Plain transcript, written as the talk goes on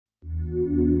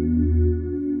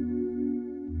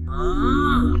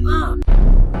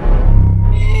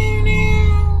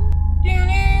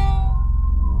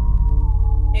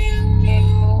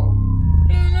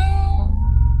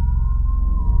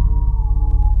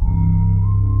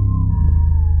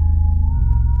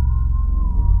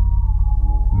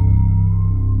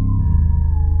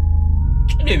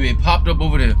Maybe it popped up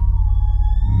over there.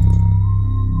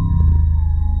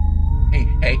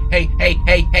 Hey.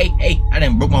 I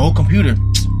done broke my whole computer.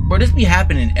 Bro, this be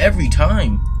happening every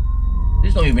time.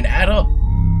 This don't even add up.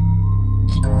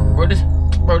 Bro,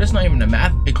 this not even a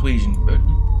math equation, bro.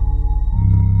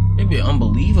 It'd be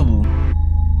unbelievable.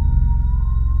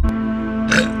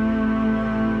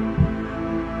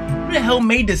 Who the hell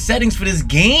made the settings for this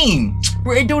game?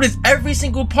 Bro, they do this every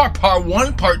single part. Part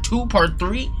 1, part 2, part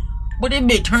 3. But it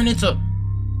may turn into...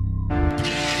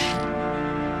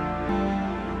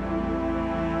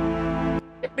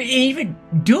 It didn't even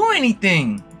do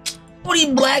anything. What are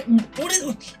you black? What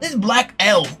is this black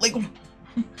L? Like,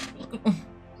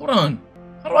 hold on.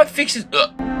 How do I fix this?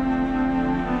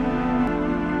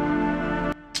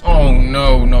 Oh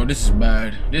no, this is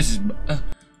bad. This is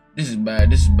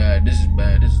bad. This is bad.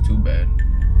 This is too bad.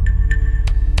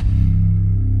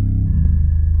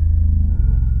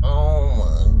 Oh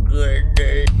my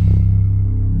goodness.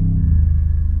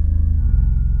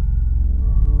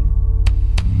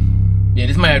 Yeah,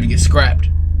 this might have to get scrapped.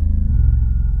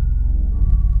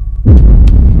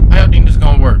 I don't think this is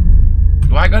gonna work.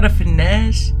 Do I gotta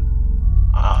finesse?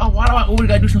 Why do I always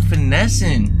gotta do some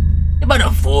finessing? It's about the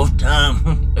 4th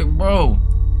time. Like, bro,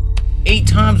 8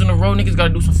 times in a row, niggas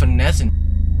gotta do some finessing.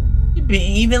 You been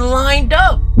even lined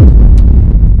up.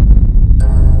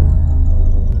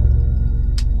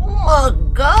 Oh my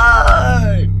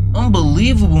god.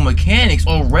 Unbelievable mechanics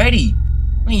already.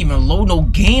 I ain't even load no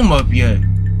game up yet.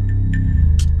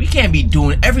 We can't be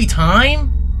doing every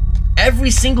time.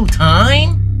 Every single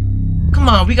time. Come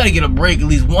on, we gotta get a break at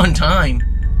least one time.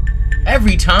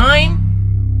 Every time.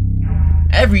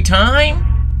 Every time.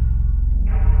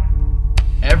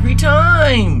 Every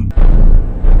time.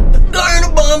 Garten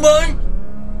of Banban.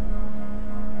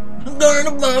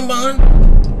 Garten of Banban.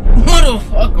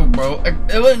 Motherfucker, bro.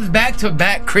 It was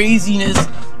back-to-back craziness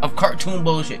of cartoon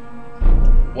bullshit.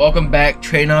 Welcome back,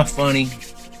 treynotfunny.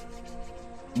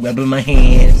 Rubbing my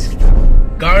hands.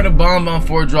 Garten of Banban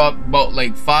 4 dropped about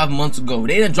like 5 months ago.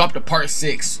 They done dropped to part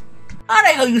 6. How the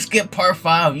hell you skip part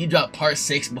 5? You dropped part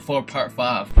 6 before part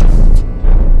 5.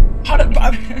 How the...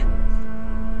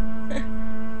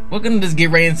 We're gonna just get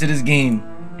right into this game.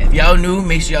 If y'all new,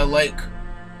 make sure y'all like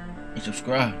and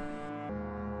subscribe.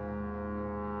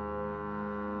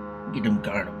 Get them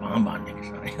Garten of Banban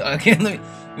niggas. Okay, let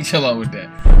me chill out with that.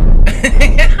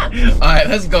 Alright,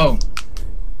 let's go.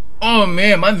 Oh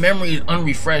man, my memory is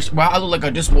unrefreshed. Bro, I look like I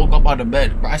just woke up out of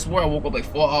bed. Bro, I swear I woke up like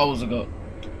 4 hours ago.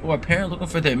 Or a parent looking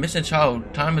for their missing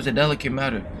child. Time is a delicate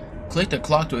matter. Click the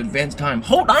clock to advance time.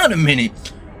 Hold on a minute.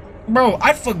 Bro,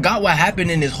 I forgot what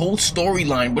happened in this whole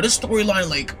storyline. But this storyline,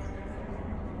 like,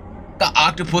 the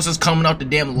octopus is coming out the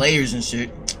damn layers and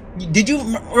shit. Did you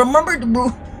remember,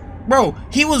 bro?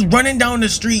 He was running down the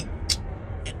street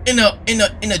in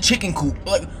a chicken coop.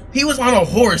 Like, he was on a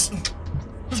horse.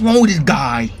 What's wrong with this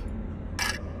guy?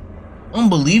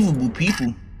 Unbelievable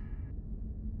people.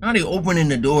 Now they opening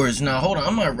the doors. Now hold on,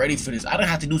 I'm not ready for this. I don't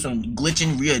have to do some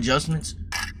glitching readjustments.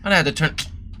 I don't have to turn.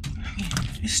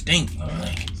 It stink.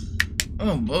 Like,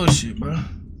 oh bullshit, bro.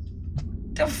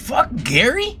 The fuck,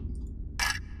 Gary?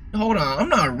 Hold on, I'm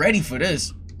not ready for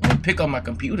this. I'm gonna pick up my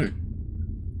computer.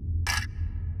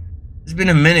 It's been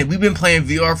a minute. We've been playing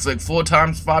VR for like 4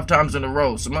 times, 5 times in a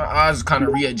row, so my eyes are kind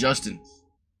of readjusting.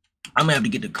 I'm gonna have to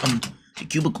get the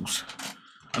cubicles.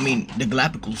 I mean, the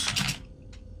Galapagos.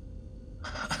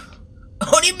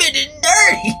 Oh, they made it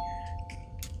dirty!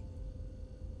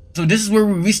 So this is where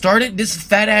we restarted? This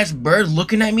fat ass bird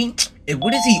looking at me? And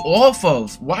what is he off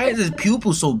of? Why is his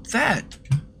pupil so fat?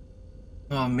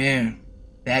 Oh man.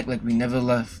 They act like we never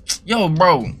left. Yo,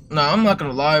 bro. Nah, I'm not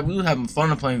gonna lie. We were having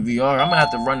fun playing VR. I'm gonna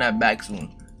have to run that back soon.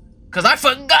 Cause I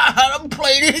forgot how to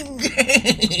play this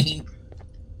game.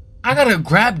 I gotta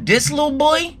grab this little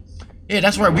boy? Yeah,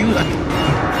 that's right. We was like...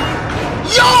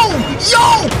 Yo!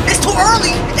 It's too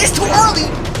early! It's too early!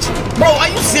 Bro, are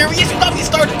you serious? You thought we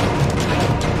started...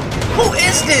 Who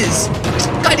is this?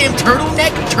 Goddamn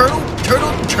turtleneck? Turtle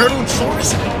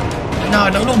source? Nah,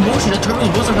 no bullshit. The turtles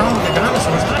was around with the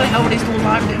dinosaurs. How the hell are they still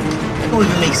alive then? That don't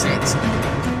even make sense.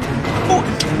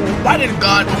 Why did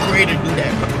God, the creator, do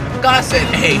that? God said,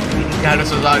 hey, we need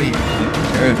dinosaurs out of here.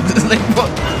 It's like,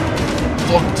 what?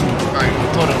 Talking to him. Alright,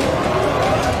 hold on.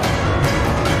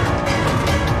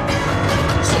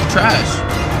 So trash.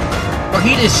 Bro,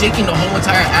 he just shaking the whole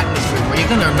entire atmosphere, bro. You're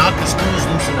gonna knock the screws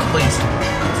loose in the place.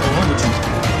 What's wrong with you?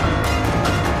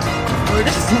 Bro,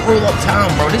 this is fruit roll up town,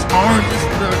 bro. This orange,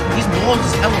 these walls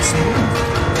is hella smooth.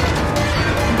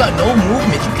 You got no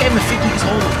movement. You can't even fit through these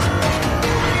holes.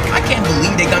 I can't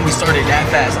believe they got me started that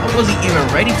fast. I wasn't even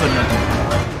ready for nothing.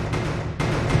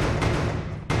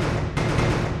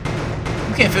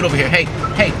 You can't fit over here. Hey,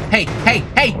 hey, hey, hey,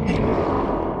 hey!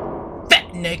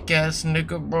 Fat neck ass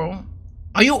nigga, bro.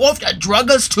 Are you off that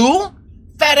druggers too?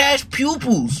 Fat ass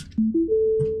pupils.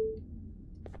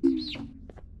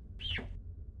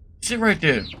 Sit right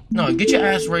there. No, get your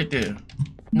ass right there.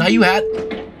 Now you have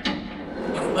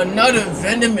another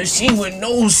vending machine with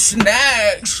no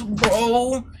snacks,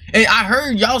 bro. And I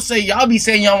heard y'all be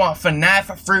saying y'all want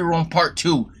FNAF Free Roam Part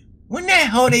 2. When the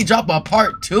hell they drop a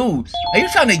Part 2? Are you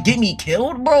trying to get me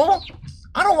killed, bro?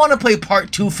 I don't want to play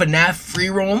Part 2 FNAF Free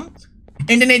Roam.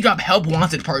 And then they drop Help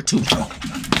Wanted Part 2.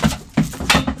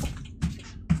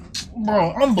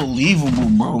 Bro, unbelievable,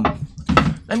 bro.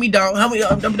 Let me down. Help me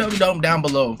down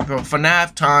below, bro.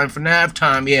 FNAF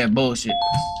time. Yeah, bullshit.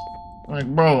 Like,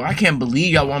 bro, I can't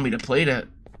believe y'all want me to play that.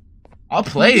 I'll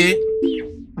play it.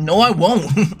 No, I won't.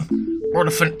 Bro,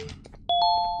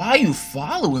 why are you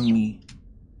following me?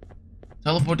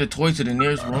 Teleport the toy to the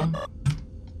nearest room.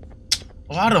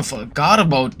 Oh, I done forgot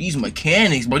about these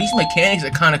mechanics, bro. These mechanics are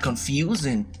kind of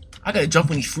confusing. I gotta jump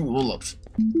in these fruit roll-ups.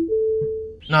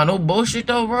 Nah, no bullshit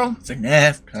though, bro.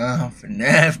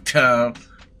 FNAF time.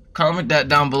 Comment that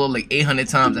down below like 800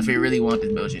 times if you really want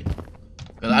this bullshit.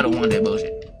 Cause I don't want that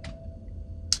bullshit.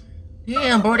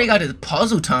 Damn, bro, they got this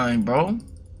puzzle time, bro.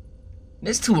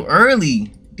 It's too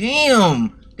early.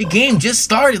 Damn, the game just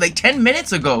started like 10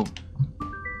 minutes ago.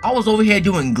 I was over here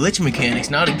doing glitch mechanics.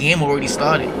 Now the game already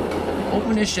started.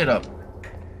 Open this shit up.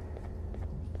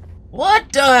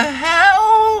 What the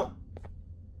hell?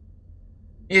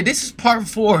 Yeah, this is part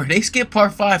 4. They skipped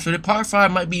part 5, so the part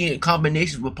 5 might be in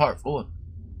combination with part 4.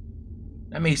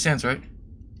 That makes sense, right?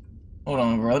 Hold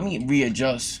on, bro. Let me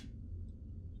readjust.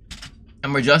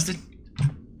 I'm adjusted.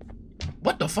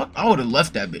 What the fuck? I would have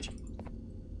left that bitch.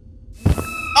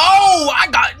 Oh, I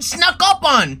got snuck up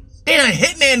on. They done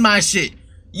hitman my shit.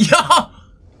 Yo.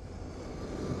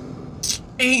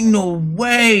 Ain't no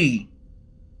way.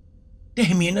 They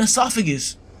hit me in the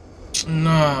esophagus.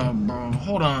 Nah, bro.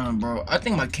 Hold on, bro. I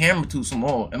think my camera too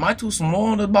small. Am I too small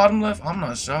on the bottom left? I'm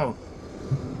not sure.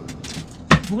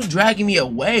 Who's dragging me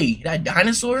away? That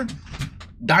dinosaur?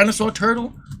 Dinosaur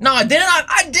turtle? Nah,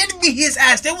 I did beat his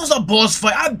ass. There was a boss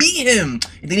fight. I beat him.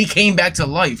 And then he came back to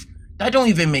life. That don't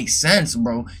even make sense,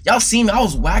 bro. Y'all see me? I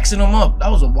was waxing him up. That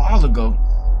was a while ago.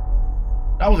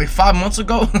 That was like 5 months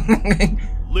ago.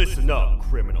 Listen up,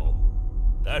 criminal.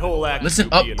 That whole act. Listen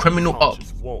up, criminal up.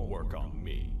 Won't work on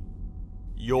me.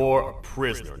 You're a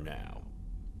prisoner now.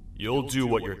 You'll do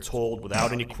what you're told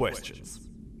without any questions.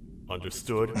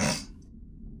 Understood?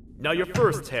 Now your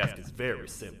first task is very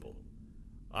simple.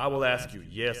 I will ask you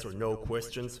yes or no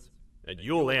questions, and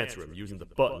you'll answer them using the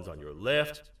buttons on your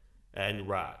left and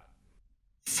right.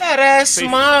 Fat ass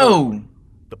smile.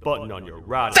 The button on your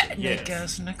right Fat is a yes, neck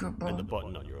ass nigga, bro. and the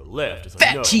button on your left is a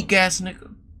Fat no. cheek ass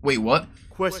nigga. Wait, what?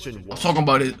 Question 1. I'm talking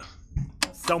about it.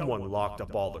 Someone locked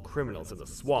up all the criminals in the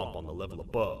swamp on the level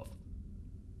above.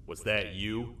 Was that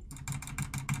you?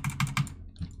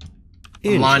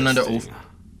 Line under oath.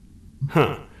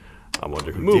 Huh. I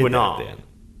wonder who did that then.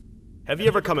 Have you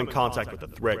ever come in contact with the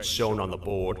threat shown on the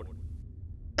board?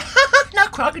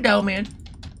 Not crocodile, man.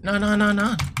 No.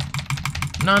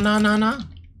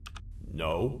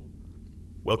 No?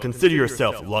 Well, consider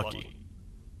yourself lucky.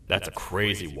 That's a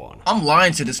crazy one. I'm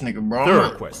lying to this nigga, bro.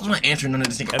 Third question. I'm not answering none of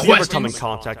this nigga questions. Have you ever come in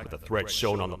contact with the threat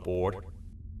shown on the board?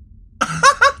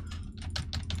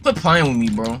 Quit playing with me,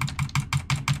 bro.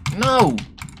 No.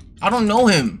 I don't know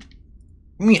him.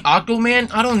 You mean Octoman?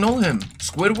 I don't know him.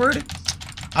 Squidward?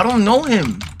 I don't know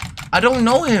him. I don't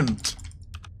know him.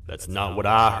 That's not what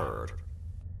I heard.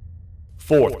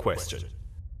 Fourth question.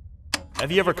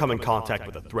 Have you ever come in contact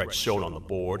with the threat shown on the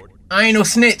board? I ain't no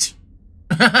snitch.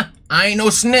 I ain't no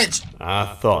snitch. I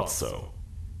thought so.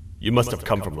 You must have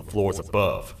come from the floors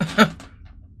above.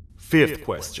 Fifth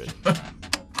question.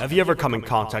 Have you ever come in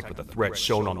contact with the threat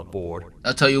shown on the board?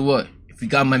 I'll tell you what. If you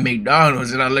got my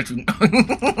McDonald's, then I'll let you know.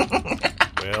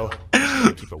 Well,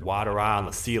 keep a wider eye on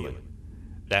the ceiling.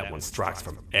 That one strikes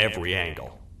from every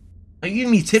angle. Are you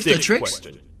giving me tips or tricks?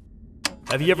 Question.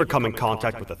 Have you ever come in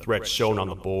contact with the threat shown on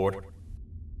the board?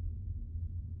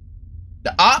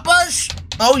 The Appas?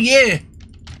 Oh, yeah.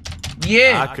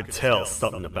 Yeah. I could tell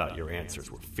something about your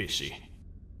answers were fishy.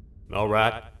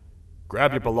 Alright,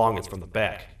 grab your belongings from the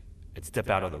back and step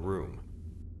out of the room.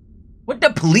 What the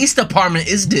police department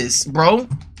is this, bro?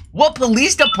 What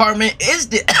police department is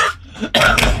this?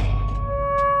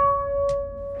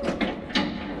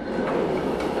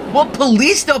 What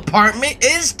police department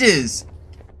is this?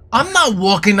 I'm not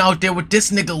walking out there with this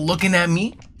nigga looking at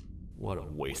me. What a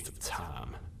waste of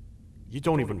time. You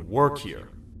don't even work here.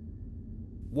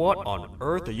 What on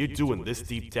earth are you doing this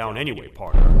deep down anyway,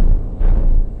 partner?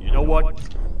 You know what?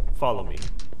 Follow me.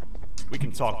 We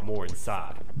can talk more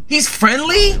inside. He's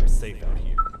friendly? I'm safe out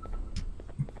here.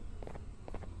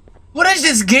 What is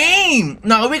this game?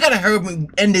 No, we gotta hurry up and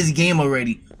end this game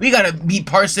already. We gotta beat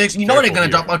part 6. You know they're gonna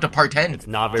drop out to part 10. It's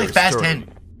not very like fast sturdy.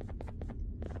 10.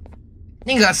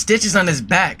 He got stitches on his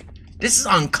back. This is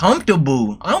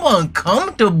uncomfortable. I'm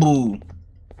uncomfortable.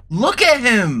 Look at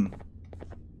him.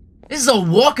 This is a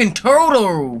walking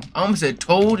turtle. I almost said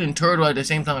toad and turtle at the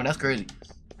same time. That's crazy.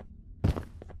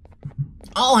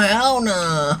 Oh, hell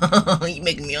no. You're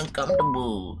making me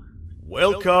uncomfortable.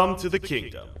 Welcome to the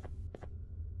kingdom.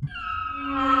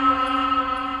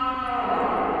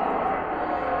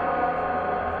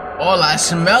 All I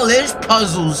smell is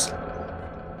puzzles.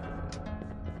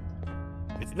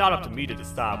 It's not up to me to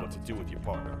decide what to do with your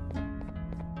partner.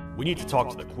 We need to talk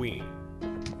to the queen.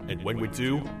 And when we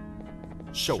do,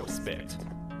 show respect.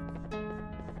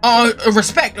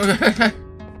 Respect.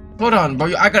 Hold on,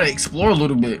 bro. I gotta explore a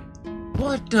little bit.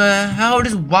 What the hell?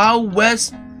 This Wild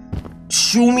West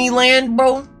Shoomy land,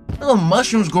 bro? Little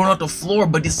mushrooms growing off the floor,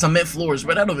 but these cement floors,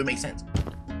 but that don't even make sense.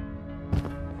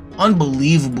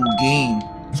 Unbelievable game.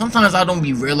 Sometimes I don't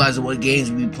be realizing what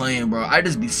games we be playing, bro. I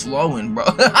just be flowing, bro.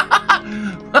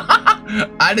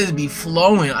 I just be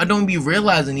flowing. I don't be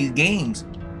realizing these games.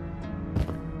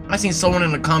 I seen someone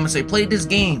in the comments say, play this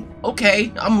game.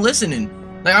 Okay, I'm listening.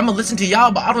 Like, I'm gonna listen to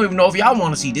y'all, but I don't even know if y'all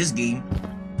want to see this game.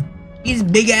 These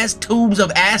big ass tubes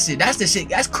of acid. That's the shit.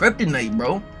 That's kryptonite,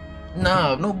 bro.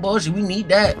 Nah, no bullshit. We need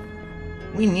that.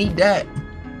 We need that.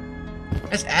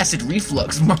 That's acid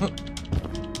reflux, bro.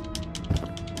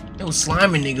 It was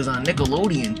sliming niggas on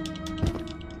Nickelodeon.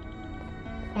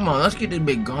 Come on, let's get this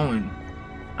bit going.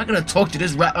 I gotta talk to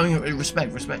this rap. I mean,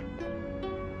 respect. Respect.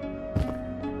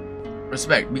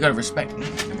 We gotta respect.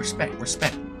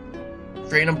 Respect.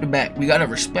 Straight up the back. We gotta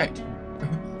respect.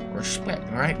 Respect,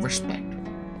 alright? Respect.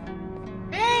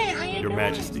 Hey, how you doing? Your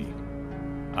Majesty,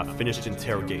 I've finished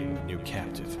interrogating the new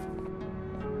captive.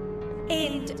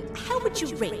 And how would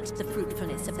you rate the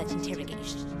fruitfulness of that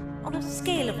interrogation? On a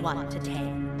scale of 1 to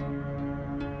 10.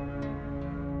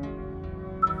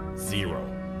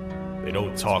 0. They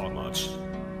don't talk much,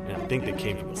 and I think they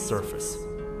came from the surface.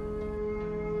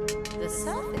 The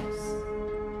surface?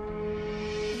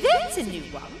 That's a new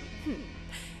one.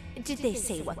 Did they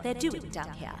say what they're doing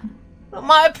down here? What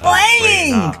am I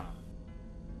playing?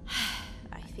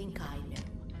 I think I know.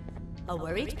 A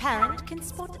worried parent can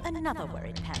spot another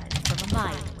worried parent from a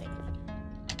mile away.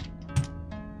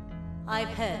 I've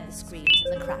heard the screams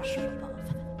and the crash from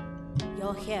above.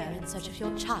 You're here in search of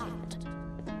your child.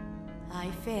 I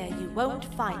fear you won't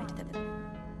find them.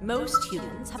 Most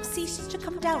humans have ceased to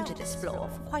come down to this floor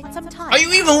for quite some time. Are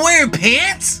you even wearing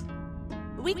pants?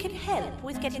 We can help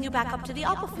with getting you back up to the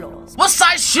upper floors. What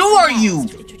size shoe are you?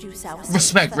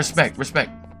 Respect.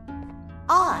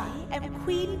 I am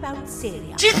Queen Mount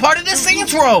Celia. She's part of the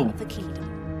Saints Row.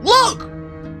 Look!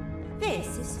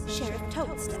 This is Sheriff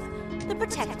Toadster, the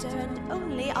protector and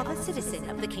only other citizen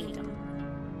of the kingdom.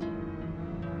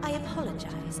 I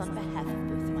apologize on behalf of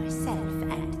both myself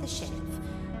and the sheriff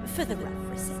for the rough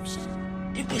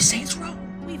reception. It be Saints Row.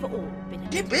 We've all been.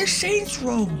 It be Saints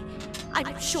Row.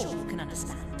 I'm sure you can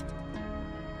understand.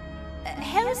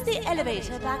 How's the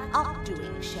elevator back up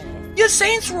doing, Sheriff? Your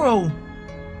Saints Row.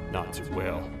 Not too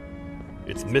well.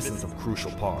 It's missing some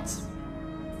crucial parts.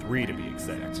 3 to be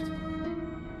exact.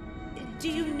 Do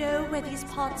you know where these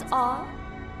parts are?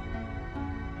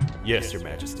 Yes, Your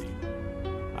Majesty.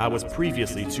 I was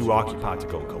previously too occupied to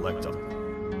go collect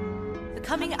them. The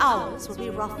coming hours will be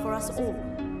rough for us all.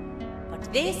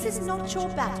 But this is not your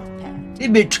battle, parent. They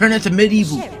been turning to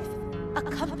medieval. Sheriff,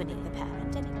 accompany the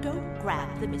parent and go grab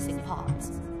the missing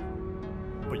parts.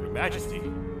 But Your Majesty,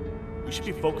 we should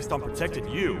be focused on protecting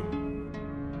you.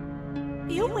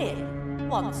 You will,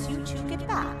 once you two get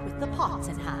back with the parts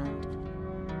in hand.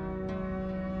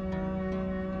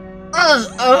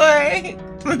 Alright.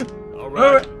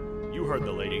 Alright, you heard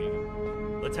the lady.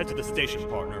 Let's head to the station,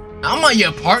 partner. I'm not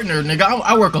your partner, nigga.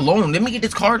 I work alone. Let me get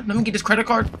this card. Let me get this credit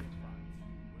card.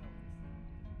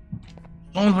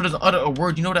 Someone who doesn't utter a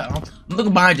word, you know that? I'm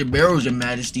looking behind your barrels, Your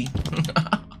Majesty.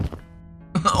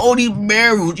 Oh, these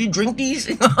barrels. You drink these?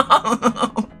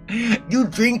 You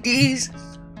drink these?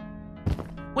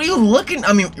 What are you looking?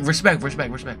 I mean, respect.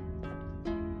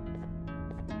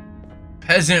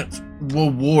 Peasant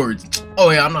rewards. Oh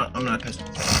yeah, I'm not a peasant.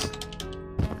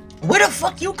 Where the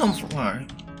fuck you come from?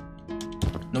 Alright.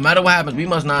 No matter what happens, we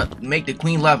must not make the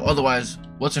queen laugh, otherwise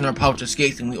what's in her pouch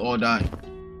escapes and we all die.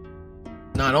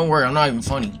 Nah, don't worry, I'm not even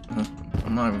funny.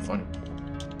 I'm not even funny.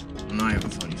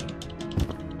 Son.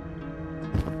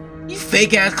 You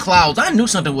fake ass clouds. I knew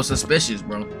something was suspicious,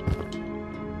 bro.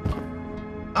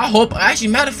 I hope, actually,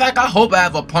 matter of fact, I hope I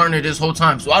have a partner this whole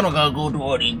time, so I don't gotta go do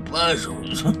all these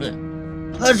puzzles.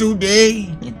 Puzzle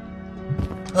day.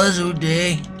 Puzzle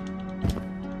day.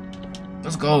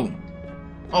 Let's go.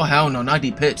 Oh, hell no, not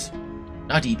deep pits.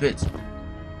 Not deep pits.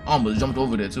 I almost jumped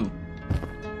over there, too.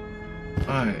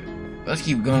 Alright, let's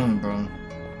keep going, bro.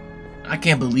 I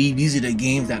can't believe these are the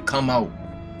games that come out.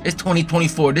 It's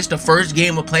 2024. This is the first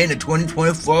game we're playing in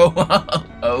 2024.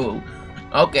 Oh,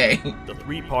 okay. The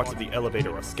 3 parts of the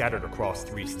elevator are scattered across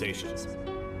 3 stations,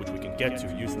 which we can get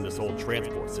to using this old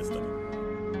transport system.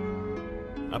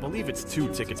 I believe it's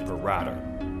 2 tickets per rider.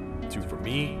 2 for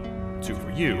me, 2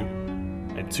 for you,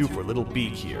 and 2 for Little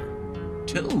Beak here.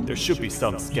 2? There should be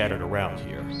some scattered around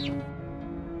here.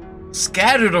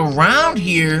 Scattered around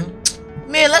here?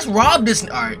 Man, let's rob this.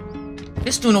 Alright.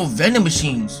 There's still no vending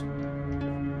machines.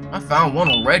 I found one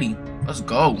already. Let's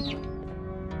go.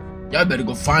 Y'all better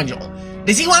go find your own.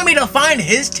 Does he want me to find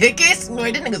his tickets? No,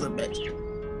 this nigga's a bitch.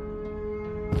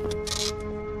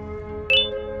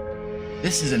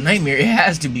 This is a nightmare. It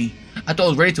has to be. I thought I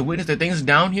was ready to witness the things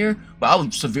down here, but I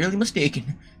was severely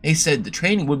mistaken. They said the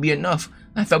training would be enough.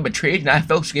 I felt betrayed and I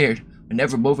felt scared. But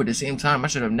never both at the same time. I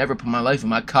should have never put my life in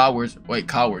my coworkers'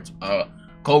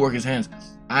 hands.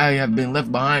 I have been left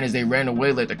behind as they ran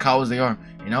away like the cowards they are.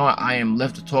 And now I am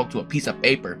left to talk to a piece of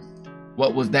paper.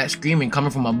 What was that screaming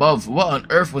coming from above? What on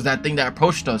earth was that thing that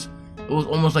approached us? It was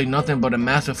almost like nothing but a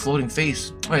massive floating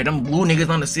face. Wait, them blue niggas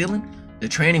on the ceiling? The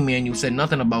training manual said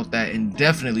nothing about that, and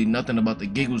definitely nothing about the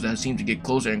giggles that seemed to get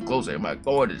closer and closer. My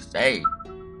God, insane.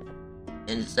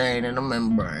 Insane in the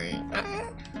membrane.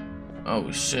 Oh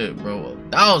shit, bro.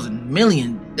 $1,000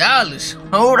 million.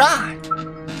 Hold on.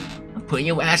 I'm putting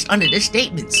your ass under the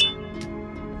statements.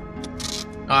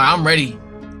 Alright, I'm ready.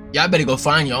 Y'all better go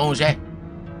find your own shit.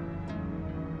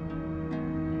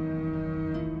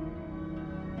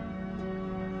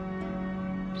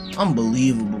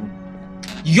 Unbelievable.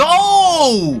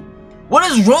 Yo! What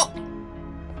is wrong?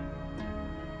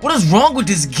 What is wrong with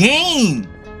this game?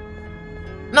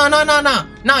 No,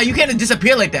 you can't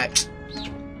disappear like that.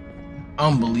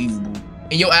 Unbelievable.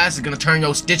 And your ass is gonna turn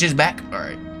your stitches back?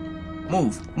 Alright.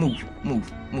 Move.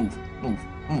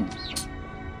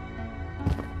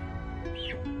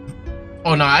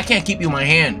 Oh no, I can't keep you in my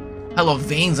hand. Hello,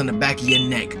 veins on the back of your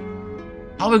neck.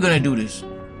 How are we gonna do this?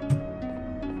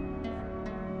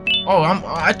 Oh,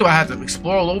 I thought I had to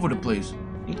explore all over the place.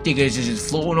 You think it's just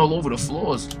floating all over the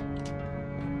floors.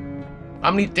 How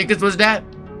many tickets was that?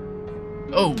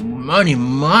 Oh, money.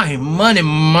 That's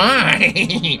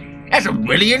 $1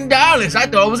 million. I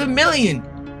thought it was $1 million.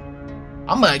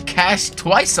 I'm gonna cash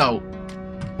twice out.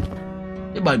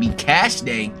 It might be cash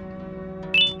day.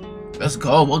 Let's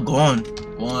go. We're going.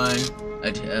 1,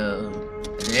 2,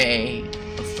 3,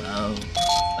 4,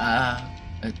 5,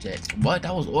 6. What?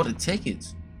 That was all the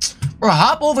tickets. Bro,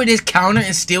 hop over this counter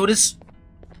and steal this.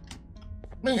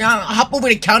 Man, hop over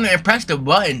the counter and press the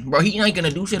button. Bro, he ain't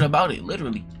gonna do shit about it,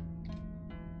 literally.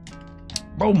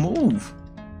 Bro, move.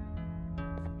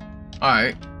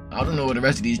 Alright. I don't know what the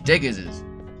rest of these tickets is.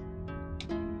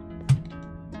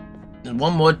 There's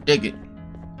one more ticket.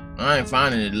 I ain't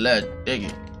finding the last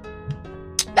ticket.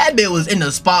 That bit was in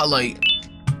the spotlight.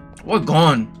 We're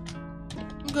gone.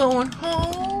 I'm going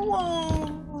home.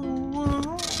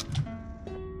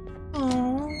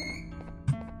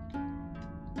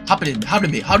 Hop it, how the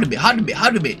bit.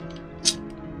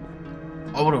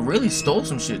 I would've really stole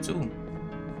some shit too.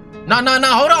 No,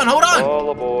 hold on. All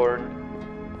aboard.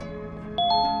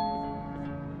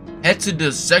 Head to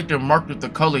the sector marked with the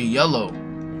color yellow.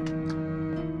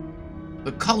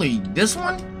 The color, this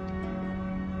one?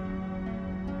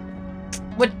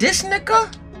 What, this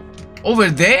nigga? Over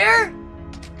there?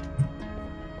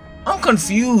 I'm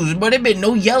confused, but it been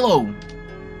no yellow.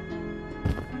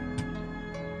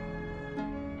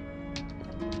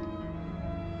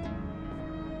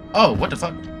 Oh, what the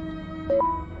fuck?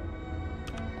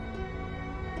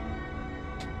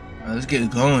 Alright, let's get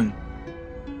it going.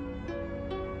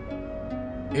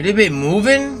 Did it been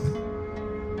moving?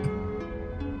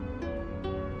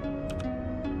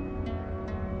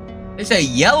 It said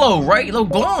yellow, right?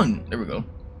 Look, gone. There we go.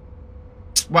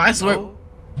 Well, I swear. Oh,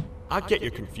 I get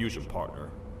your confusion,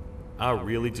 partner. I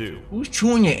really do. Who's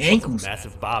chewing your What's a ankles?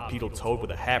 massive bipedal toad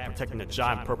with a hat protecting a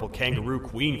giant purple kangaroo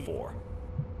queen for?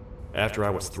 After I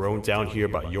was thrown down here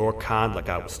by your kind like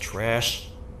I was trash,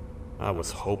 I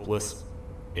was hopeless,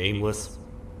 aimless,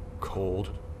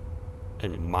 cold,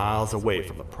 and miles away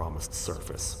from the promised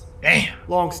surface. Damn.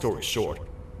 Long story short,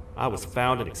 I was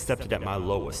found and accepted at my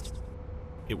lowest.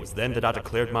 It was then that I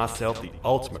declared myself the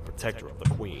ultimate protector of the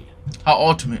Queen. How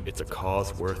ultimate? It's a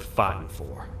cause worth fighting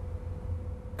for.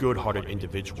 good-hearted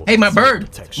individuals. Hey, my deserve bird!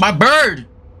 protection. My bird!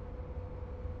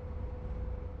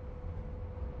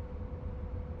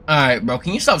 Alright, bro.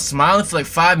 Can you stop smiling for like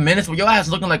 5 minutes? Well, your ass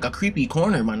looking like a creepy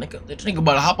corner, my nigga. This nigga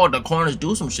about to hop out the corners,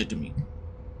 do some shit to me.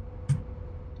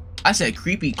 I said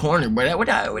creepy corner, bro.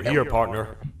 Here,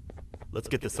 partner. Let's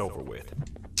get this over with.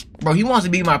 Bro, he wants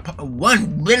to be my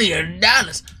 $1 billion. Bro,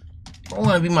 I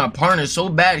want to be my partner so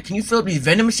bad. Can you fill up these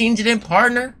vending machines in,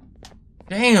 partner?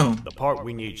 Damn. The part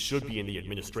we need should be in the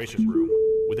administration room,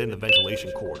 within the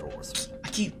ventilation corridors. I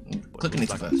keep But clicking it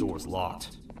too looks like fast. the door's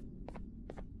locked.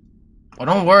 Oh,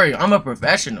 don't worry. I'm a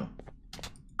professional.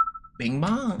 Bing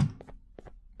bong.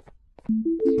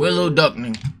 Where little duck,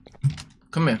 nigga?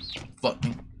 Come here. Fuck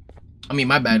me. I mean,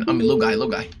 my bad. I mean, little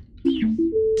guy.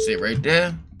 Sit right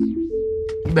there.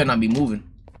 You better not be moving.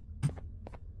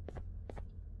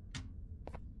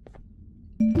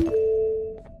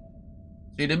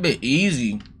 See, they're a bit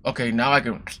easy. Okay, now I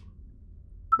can...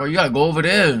 Bro, you gotta go over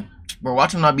there. Bro,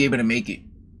 watch him not be able to make it.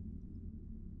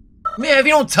 Man, if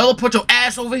you don't teleport your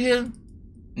ass over here,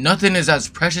 nothing is as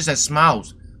precious as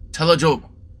smiles. Tell a joke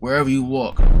wherever you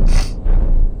walk.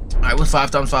 Alright, what's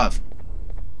 5 times 5?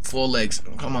 4 legs.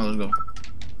 Come on, let's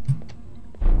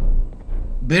go.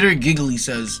 Bitter Giggly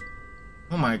says,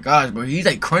 oh my gosh, bro, he's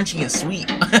like crunchy and sweet.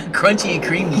 Crunchy and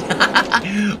creamy.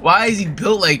 Why is he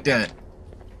built like that?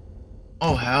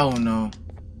 Oh, hell no.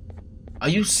 Are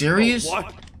you serious? Oh,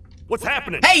 what? What's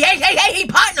happening? Hey,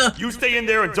 partner! You stay in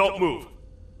there and don't move.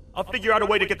 I'll figure out a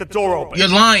way to get the door open. You're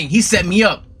lying. He set me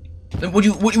up. Where's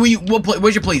your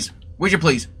place? Where's your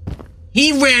place?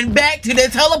 He ran back to the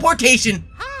teleportation.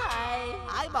 Hi,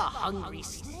 I'm a hungry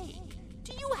snake.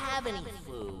 Do you have any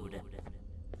food?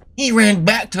 He ran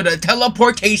back to the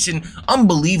teleportation.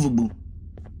 Unbelievable.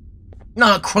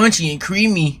 Not crunchy and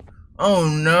creamy. Oh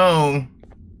no.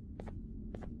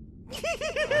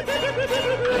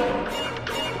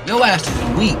 Your ass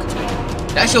is weak.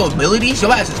 That's your abilities?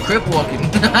 Your ass is crip walking.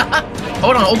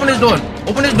 Hold on, open this door.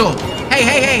 Open this door.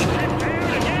 Hey.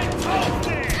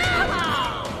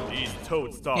 These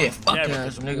toad stars Yeah, fuck never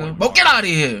ass get nigga. warm. Bro, get out of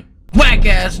here. Whack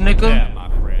ass nigga. Yeah, my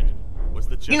friend. Was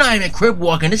the You're not even crip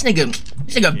walking. This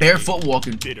nigga barefoot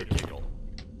walking. Bitter giggle.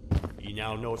 He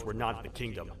now knows we're not in the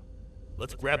kingdom.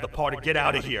 Let's grab the part and get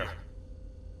out of here.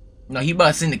 No, he about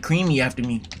to send the creamy after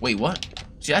me. Wait, what?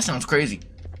 See, that sounds crazy.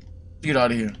 Get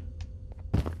out of here.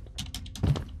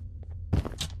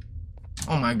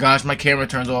 Oh my gosh, my camera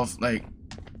turns off. Like,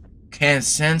 can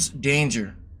sense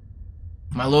danger.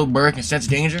 My little bird can sense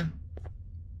danger.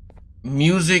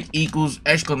 Music equals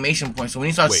exclamation point. So when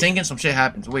he starts Wait. singing, some shit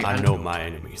happens. Wait, I know my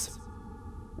enemies.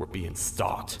 We're being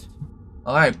stalked.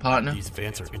 Alright, partner. These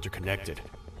vents are interconnected.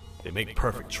 They make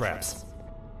perfect traps.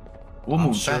 We'll I'm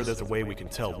move sure fast. there's a way we can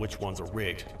tell which ones are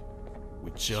rigged. We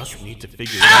just need to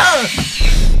figure it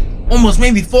out. Almost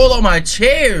made me fall on my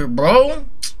chair, bro.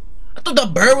 I thought the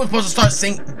bird was supposed to start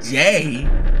singing.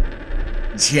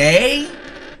 Jay? I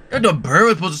thought the bird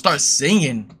was supposed to start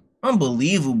singing.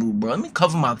 Unbelievable, bro. Let me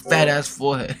cover my fat ass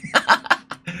forehead.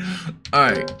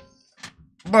 Alright.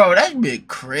 Bro, that's a bit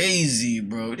crazy,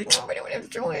 bro.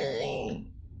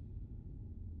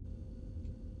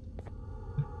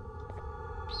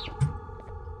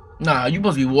 Nah, you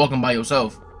supposed to be walking by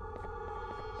yourself.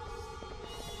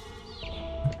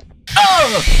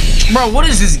 Oh! Bro, what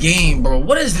is this game, bro?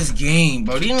 What is this game,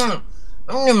 bro? I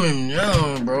don't even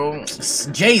know, bro.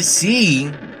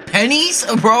 JC? Pennies?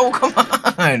 Bro, come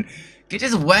on. Get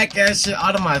this whack ass shit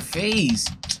out of my face.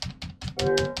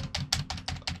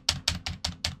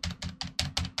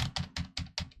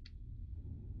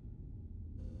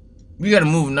 We gotta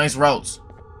move nice routes.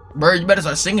 Bird, you better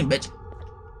start singing, bitch.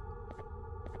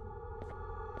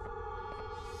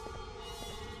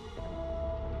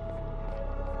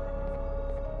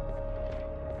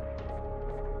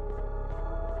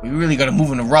 We really gotta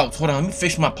move in the routes. Hold on, let me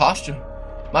fix my posture.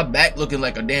 My back looking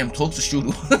like a damn toaster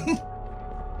strudel.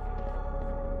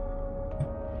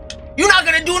 You're not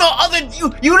gonna do no other.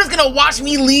 You just gonna watch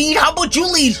me lead? How about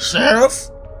you lead, Sheriff?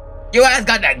 Your ass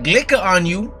got that glicker on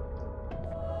you.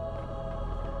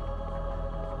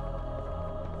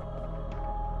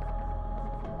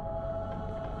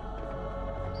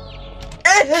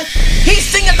 He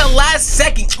sing at the last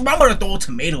second. Bro, I'm gonna throw a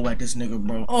tomato at this nigga,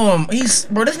 bro. Bro,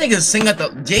 this nigga sing at the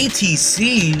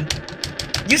JTC.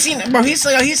 You seen, bro? He's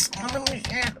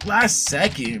last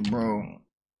second, bro.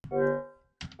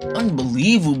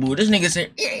 Unbelievable. This nigga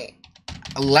said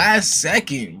last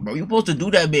second, bro. You supposed to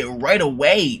do that bit right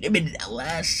away. They been that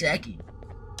last second.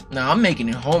 Nah, I'm making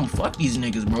it home. Fuck these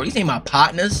niggas, bro. These ain't my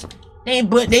partners. They ain't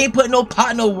put no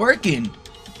partner work in.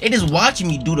 They just watching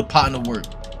me do the partner work.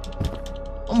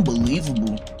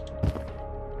 Unbelievable.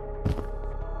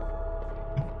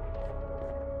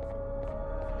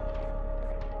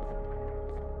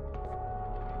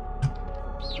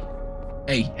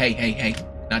 Hey, hey, hey, hey.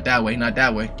 Not that way, not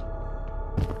that way.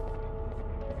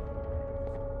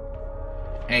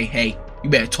 Hey, hey. You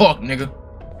better talk, nigga.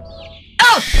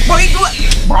 Oh! Bro, you do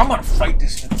it! Bro, I'm gonna fight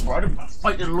this nigga, bro. I'm gonna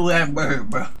fight this little ass bird,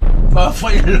 bro. I'm gonna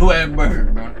fight this little ass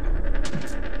bird, bro.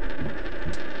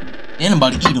 And I'm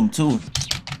about to eat him, too.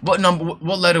 What number,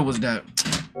 what letter was that?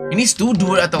 And he still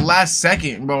do it at the last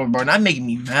second, bro. That making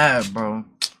me mad, bro.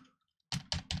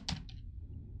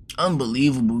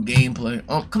 Unbelievable gameplay.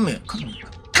 Oh, come here, come here,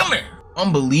 come here.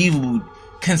 Unbelievable.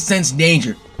 Consents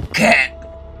danger. Cat.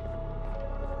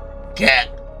 Cat.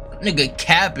 Nigga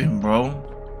capping, bro.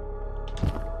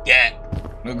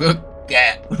 Cat. Nigga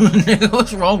cat. Nigga,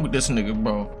 what's wrong with this nigga,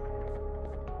 bro?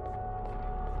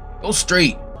 Go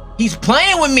straight. He's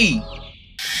playing with me.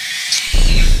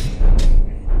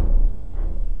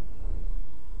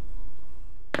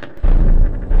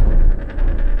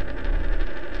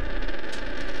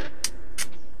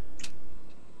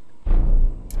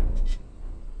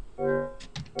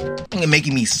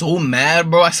 Making me so mad,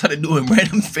 bro. I started doing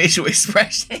random facial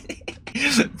expression.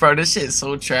 Bro, this shit is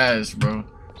so trash, bro.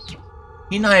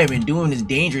 He not even doing his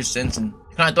danger sensing.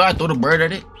 Can I throw the bird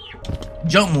at it?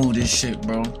 Jump move this shit,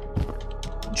 bro.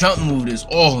 Jump move this.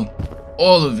 All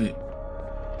of it.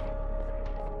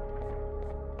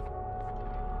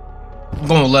 I'm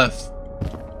going left.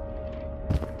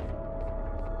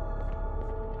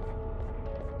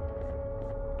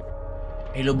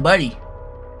 Hey, little buddy.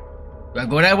 Do I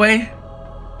go that way?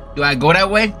 Do I go that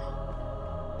way?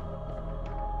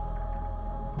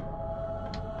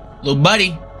 Little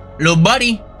buddy. Little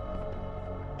buddy.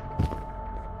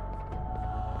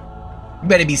 You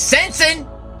better be sensing.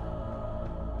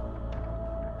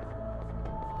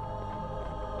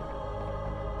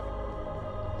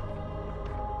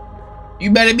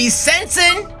 You better be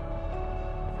sensing.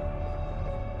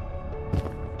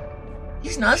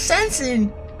 He's not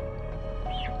sensing.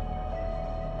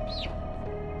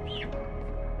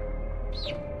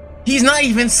 He's not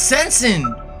even sensing.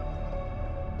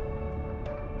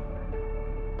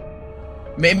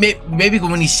 Maybe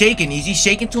when he's shaking, is he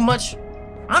shaking too much?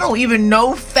 I don't even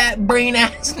know, fat brain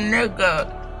ass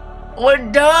nigga.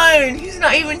 We're done. He's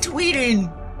not even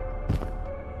tweeting.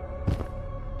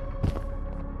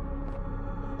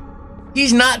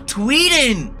 He's not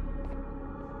tweeting.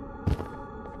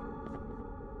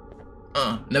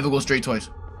 Never go straight twice.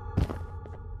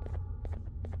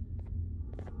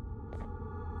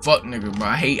 Fuck nigga, bro.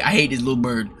 I hate this little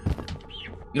bird.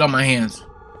 Get off my hands.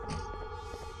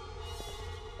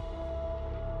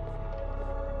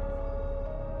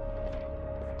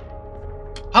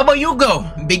 How about you go,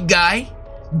 big guy?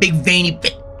 Big veiny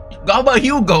bit. How about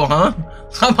you go, huh?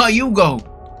 How about you go?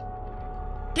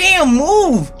 Damn,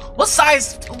 move! What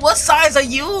size are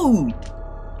you?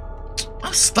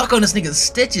 I'm stuck on this nigga's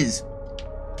stitches.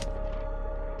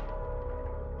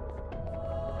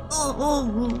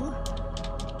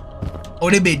 Oh,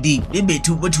 they bit deep. They bit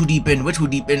we're too deep in. We're too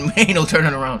deep in. Ain't no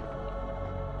turning around.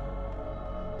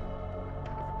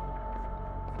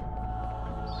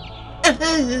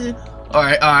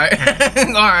 Alright.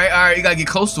 Alright. You gotta get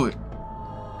close to it.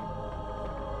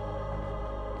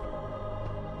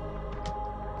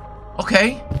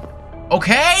 Okay.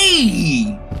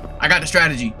 I got the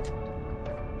strategy.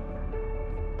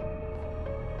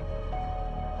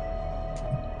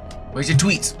 Where's your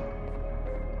tweets?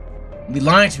 You be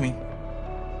lying to me.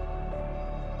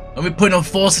 Don't be putting no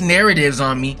false narratives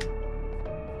on me.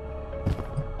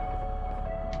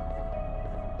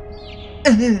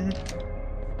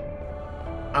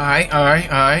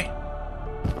 Alright.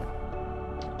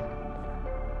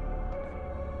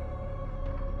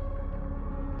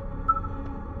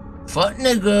 Fuck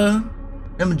nigga.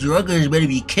 Them druggers better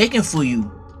be kicking for you.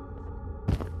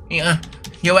 Yeah,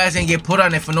 your ass ain't get put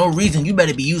on it for no reason. You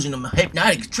better be using them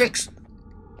hypnotic tricks.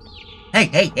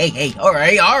 Hey.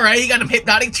 Alright. You got them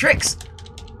hypnotic tricks.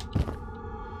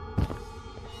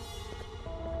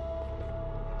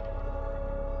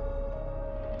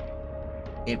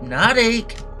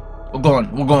 Hypnotic. We're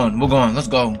going. Let's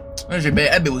go.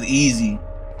 That bit was easy.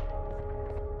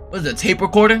 What is it, tape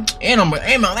recording? And I'm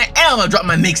gonna drop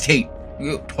my mixtape.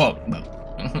 You talk about.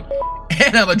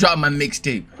 And I'm gonna drop my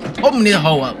mixtape. Open this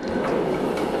hoe up.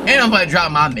 And I'm gonna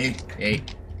drop my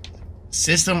mixtape.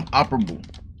 System operable.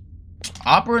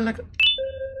 Nigga?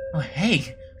 Oh,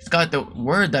 hey. It's got the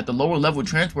word that the lower level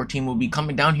transport team will be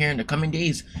coming down here in the coming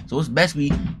days. So it's best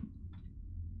we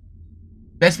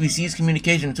cease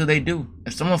communication until they do.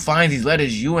 If someone finds these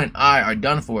letters, you and I are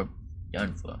done for.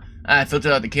 I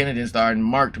filtered out the candidates that are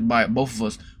marked by both of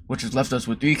us, which has left us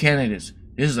with 3 candidates.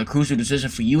 This is a crucial decision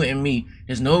for you and me.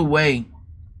 There's no way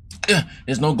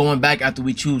There's no going back after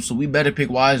we choose, so we better pick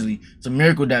wisely. It's a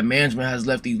miracle that management has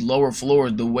left these lower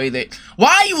floors the way they...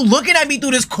 Why are you looking at me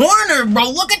through this corner, bro?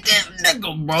 Look at this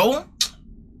nigga, bro.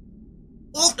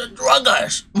 Who's the drug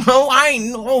us? Bro, I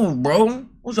ain't know, bro.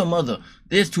 Who's your mother?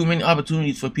 There's too many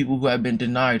opportunities for people who have been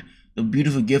denied the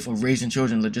beautiful gift of raising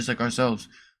children just like ourselves.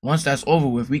 Once that's over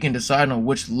with, we can decide on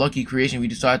which lucky creation we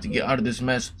decide to get out of this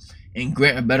mess and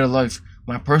grant a better life.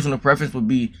 My personal preference would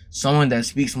be someone that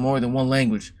speaks more than one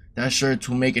language. That's sure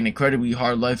to make an incredibly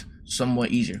hard life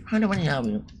somewhat easier.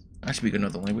 I speak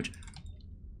another language.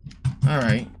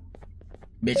 Alright.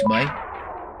 Bitch, bye.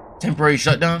 Temporary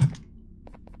shutdown?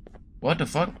 What the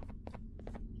fuck?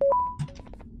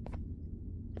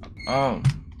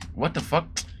 What the fuck?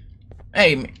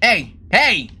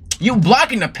 Hey! You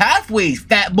blocking the pathways,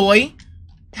 fat boy!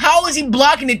 How is he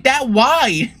blocking it that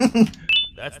wide?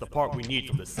 That's the part we need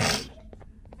from this section.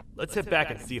 Let's head back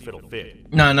and see if it'll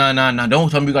fit. Nah. Don't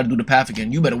tell me we gotta do the path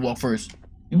again. You better walk first.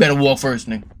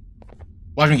 Nigga.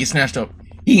 Watch him get snatched up.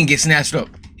 He can get snatched up.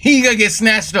 He gonna get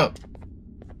snatched up.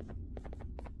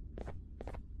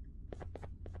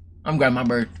 I'm grabbing my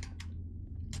bird.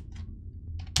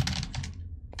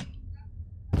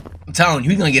 I'm telling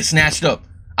you, he's gonna get snatched up.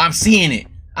 I'm seeing it.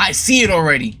 I see it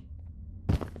already.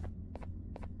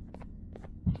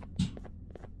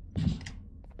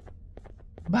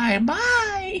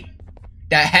 Bye.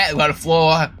 That hat gotta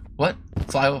fly. What?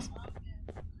 Fly off.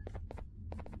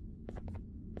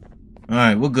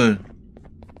 Alright, we're good.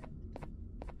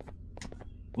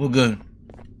 We're good.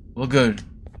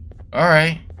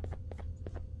 Alright.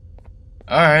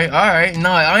 No,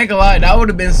 I ain't gonna lie. That would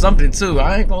have been something too.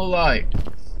 I ain't gonna lie.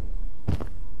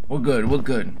 We're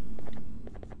good.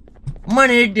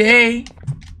 Money day.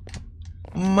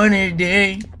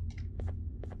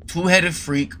 Two-headed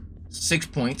freak, 6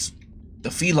 points. The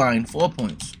feline, 4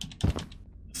 points.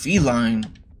 Feline.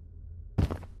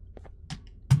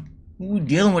 Who we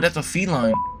dealing with? That's a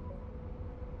feline.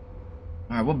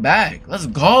 Alright, we're back. Let's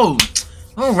go.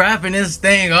 I'm wrapping this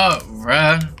thing up,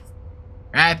 bruh.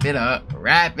 Wrap it up.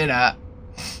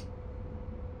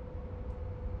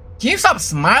 Can you stop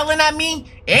smiling at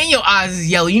me? And your eyes is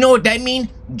yellow. You know what that mean?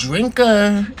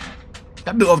 Drinker.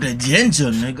 That be off the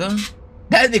ginger, nigga.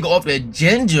 That nigga off the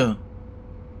ginger.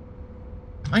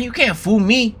 Man, you can't fool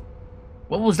me.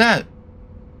 What was that?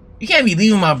 You can't be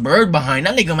leaving my bird behind.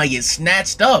 That nigga might get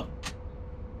snatched up.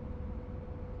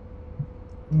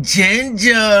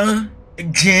 Ginger.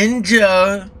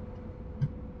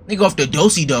 Nigga off the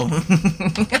dosey though.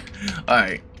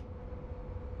 Alright.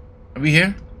 Are we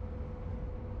here?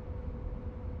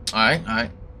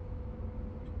 Alright.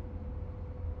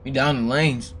 We down the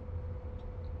lanes.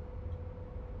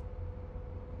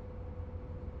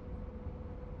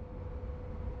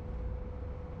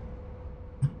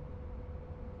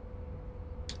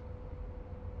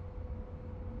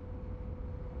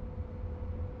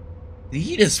 Did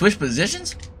he just switch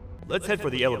positions? Let's head for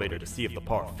the elevator to see if the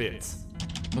part fits.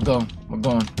 We're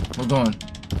going.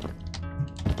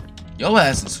 Yo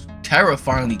ass is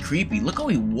terrifyingly creepy. Look how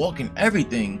he walking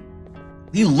everything.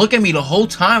 He look at me the whole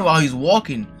time while he's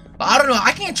walking. But I don't know,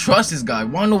 I can't trust this guy.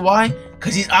 Wanna know why?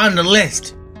 Cause he's on the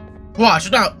list.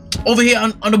 Watch, now over here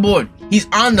on the board. He's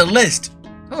on the list.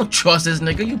 I don't trust this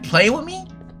nigga. You playing with me?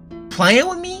 I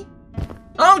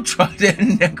don't trust that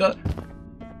nigga.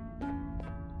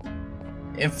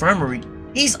 Infirmary.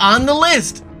 He's on the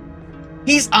list.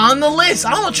 I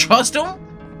don't trust him.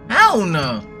 Hell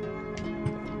no.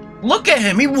 Look at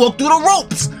him. He walked through the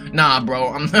ropes. Nah,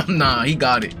 bro. Nah, he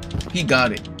got it.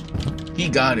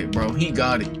 Bro. He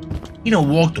don't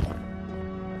walk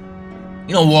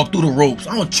through the ropes.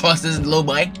 I don't trust this little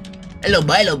boy.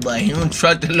 Little boy. He don't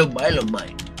trust the little boy.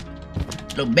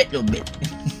 Little bit.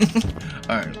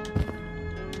 Alright.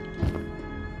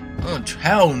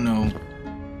 Hell no.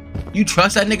 You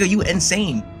trust that nigga? You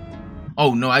insane.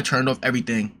 Oh no, I turned off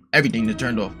everything. Everything just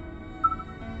turned off.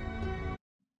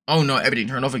 Oh no, everything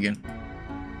turned off again.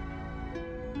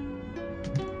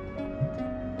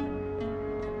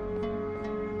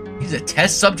 These are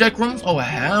test subject rooms? Oh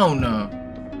hell no.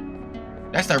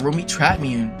 That's that room he trapped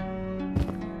me in.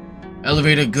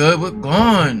 Elevator good, we're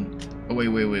gone. Oh wait,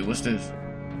 what's this?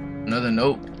 Another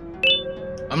note?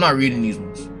 I'm not reading these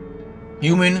ones.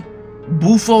 Human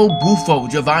Buffo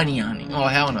Giovanni. Oh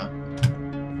hell no.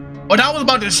 Oh, that was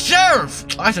about the sheriff!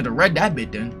 I should have read that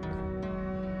bit then.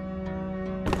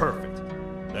 Perfect.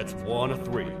 That's 1 of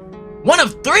 3. 1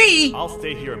 of 3? I'll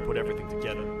stay here and put everything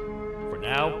together. For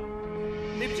now,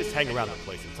 maybe just hang around the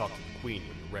place and talk to the queen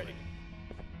when you're ready.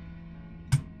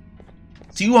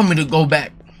 So you want me to go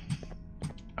back?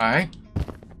 Alright.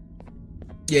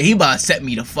 Yeah, he about to set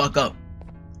me the fuck up.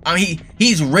 I mean,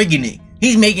 he's rigging it.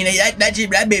 He's making it. That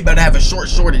baby about to have a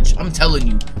shortage. I'm telling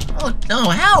you. Oh no,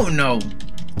 hell no.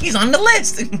 He's on the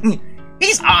list.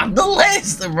 He's on the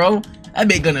list, bro. That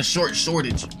baby gonna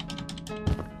shortage.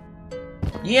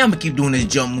 Yeah, I'm gonna keep doing this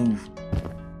jump move.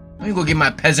 Let me go get my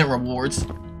peasant rewards.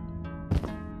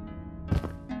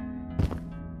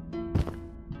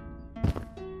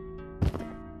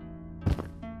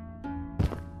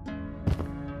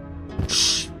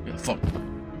 Yeah, fuck.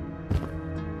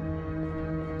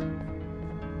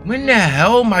 When the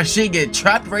hell my shit get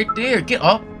trapped right there? Get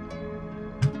up.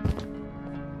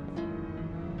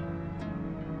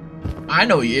 I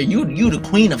know you the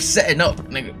queen of setting up,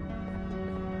 nigga.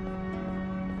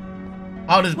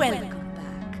 How does Welcome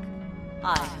back.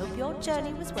 I hope your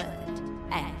journey was worth it,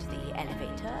 and the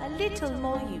elevator a little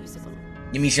more usable.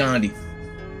 Give me Shandy.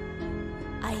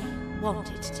 I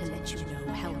wanted to let you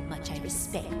know how much I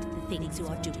respect the things you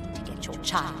are doing to get your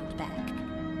child back.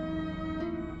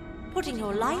 Putting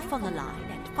your life on the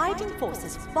line and fighting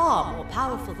forces far more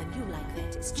powerful than you like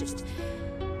that is just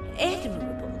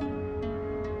admirable.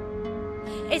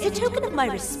 As a token of my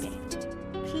respect,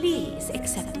 please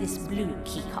accept this blue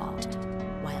keycard.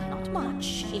 While not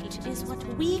much, it is what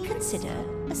we consider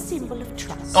a symbol of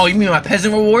trust. Oh, you mean my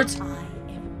peasant rewards? I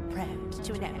am proud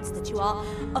to announce that you are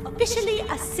officially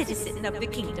a citizen of the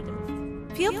kingdom.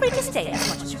 Feel free to stay as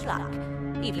much as you like,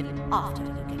 even after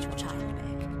you get your child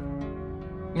back.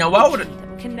 Now, why would it? The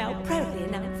kingdom can now proudly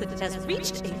announce that it has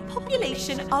reached a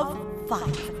population of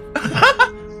 5.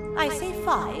 I say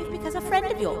 5 because a friend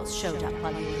of yours showed up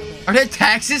while you were away. Are there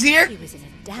taxes here? He was in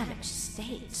a damaged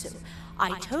state, so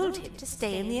I told him to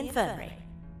stay in the infirmary.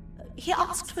 He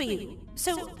asked for you,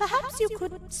 so perhaps you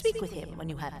could speak with him when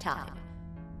you have time.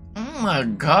 Oh my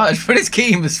gosh, but this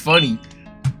game is funny.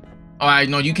 Alright,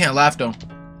 no, you can't laugh though.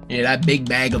 Yeah, that big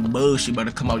bag of bullshit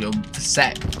better come out your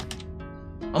sack.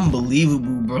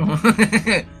 Unbelievable, bro.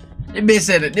 This bitch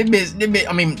said it. This bitch,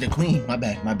 I mean, the queen. My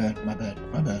bad.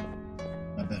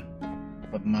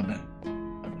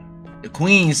 The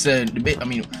queen said, the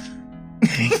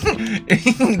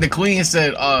queen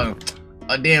said, a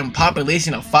damn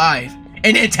population of 5.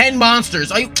 And then 10 monsters.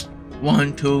 Are you?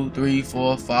 1, 2, 3,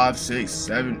 4, 5, 6,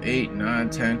 7, 8, 9,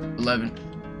 10, 11.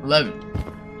 11.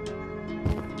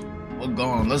 We're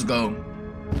going. Let's go.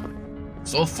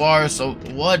 So far, so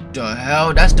what the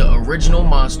hell? That's the original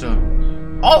monster.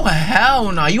 Oh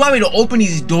hell no! You want me to open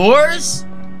these doors?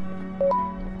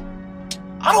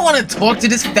 I don't want to talk to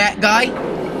this fat guy.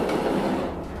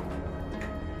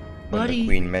 When the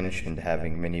queen mentioned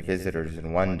having many visitors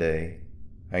in one day,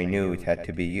 I knew it had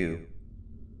to be you.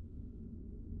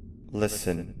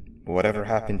 Listen, whatever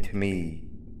happened to me,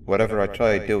 whatever I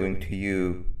tried doing to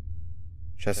you,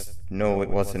 just know it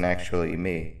wasn't actually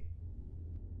me.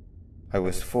 I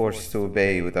was forced to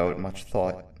obey without much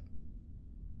thought.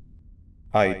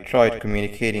 I tried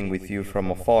communicating with you from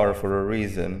afar for a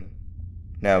reason.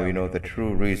 Now you know the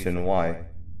true reason why.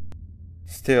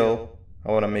 Still,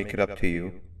 I want to make it up to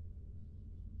you.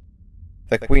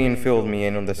 The queen filled me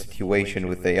in on the situation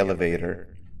with the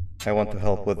elevator. I want to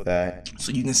help with that.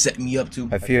 So you can set me up too.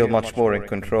 I feel much more in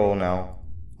control now.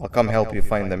 I'll come help you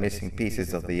find the missing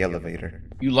pieces of the elevator.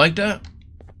 You like that?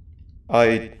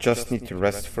 I just need to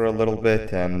rest for a little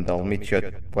bit, and I'll meet you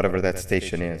at whatever that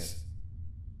station is.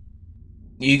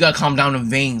 You gotta calm down them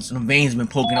veins. Them veins been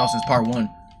poking out since part 1.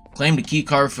 Claim the key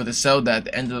card for the cell that at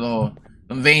the end of the hall.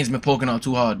 Them veins been poking out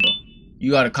too hard, bro.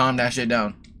 You gotta calm that shit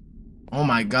down. Oh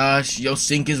my gosh, your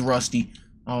sink is rusty.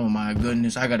 Oh my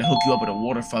goodness, I gotta hook you up with a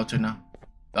water filter now.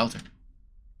 Filter.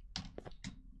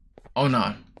 Oh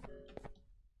no.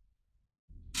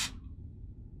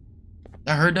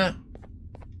 I heard that.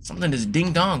 Something is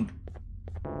ding-donged.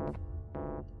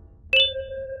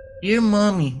 Dear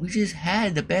mommy, we just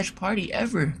had the best party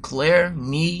ever. Claire,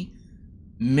 me,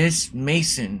 Miss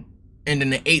Mason, and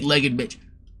then the 8-legged bitch.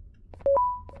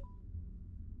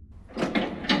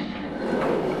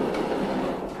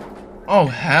 Oh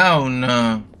hell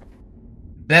no.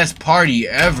 Best party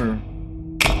ever.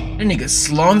 That nigga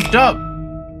slumped up.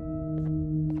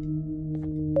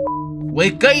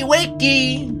 Wakey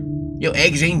wakey. Yo,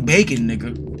 eggs ain't bacon,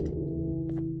 nigga.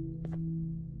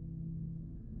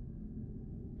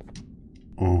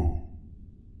 Oh,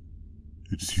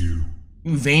 it's you.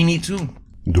 You veiny too.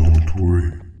 Don't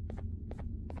worry.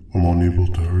 I'm unable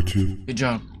to hurt you. Good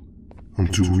job. I'm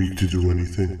too weak to do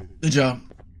anything. Good job.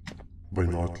 By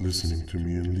not listening to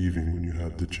me and leaving when you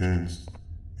had the chance,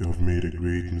 you have made a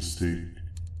great mistake.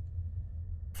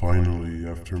 Finally,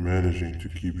 after managing to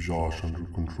keep Josh under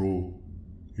control,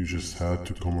 you just had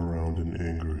to come around and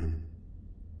anger him.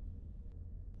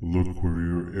 Look where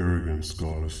your arrogance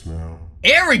got us now.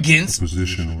 Arrogance? A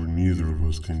position where neither of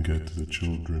us can get to the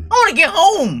children. I wanna get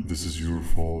home! This is your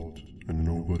fault, and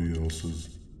nobody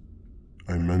else's.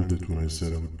 I meant it when I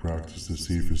said I would practice the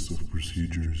safest of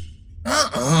procedures.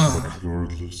 But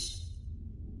regardless,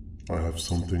 I have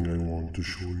something I want to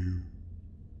show you.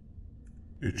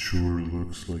 It sure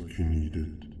looks like you need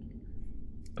it.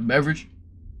 A beverage?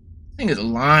 I think it's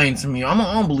lying to me. I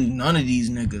don't believe none of these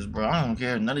niggas, bro. I don't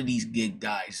care. None of these good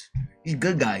guys. These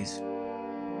good guys.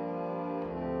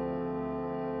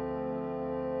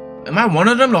 Am I one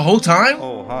of them the whole time?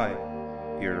 Oh, hi.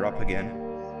 You're up again.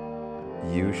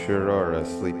 You sure are a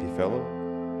sleepy fellow.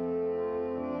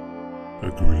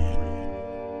 Agreed.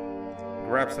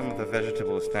 Grab some of the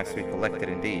vegetable snacks we collected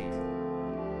indeed.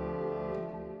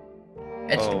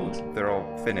 Vegetables. Oh, they're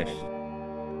all finished.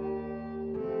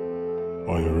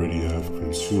 I already have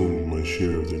consumed my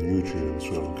share of the nutrients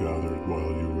I've gathered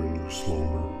while you were in your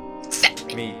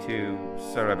slumber. Me too.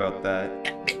 Sorry about that.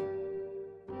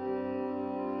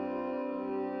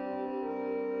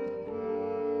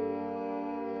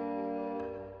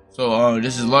 So,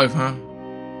 this is life, huh?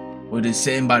 We're just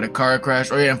sitting by the car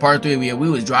crash. Oh yeah, in part 3, we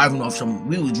was driving off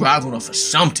of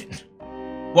something.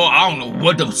 Well, I don't know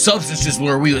what the substances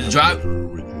were we was driving. Never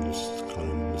witnessed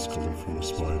kindness coming from a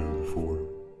spider before.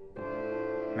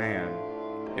 Man,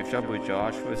 if Shabu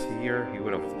Josh was here, he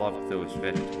would have loved those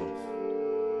vegetables.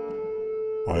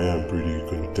 I am pretty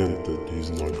content that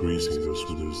he's not gracing us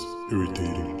with his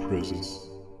irritating presence.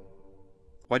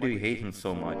 Why do you hate him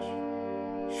so much?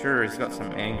 Sure, he's got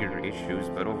some anger issues,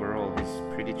 but overall he's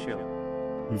pretty chill.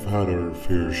 We've had our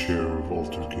fair share of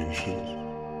altercations.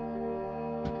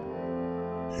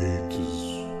 Hate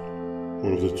is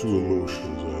one of the two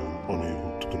emotions I am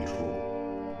unable to control.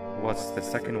 What's the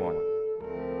second one?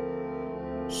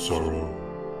 Sorrow.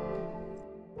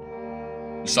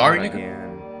 Sorry, Not nigga? again.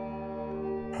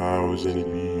 How is any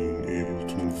being able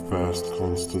to move past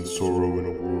constant sorrow in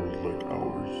a world like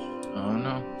ours? I don't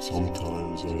know.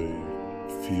 Sometimes I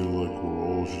feel like we're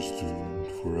all just doomed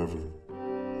forever.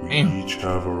 We Damn. each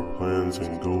have our plans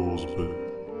and goals, but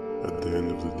at the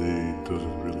end of the day, it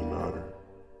doesn't really matter.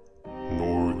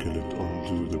 Nor can it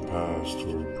undo the past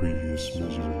or previous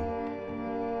misery.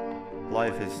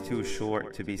 Life is too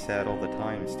short to be sad all the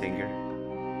time, Stinger.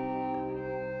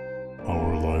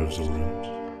 Our lives aren't.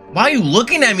 Why are you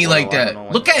looking at me like I don't that? know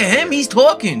what Look to at say. him, he's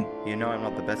talking. You know I'm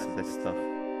not the best at this stuff.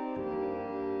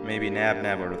 Maybe Nab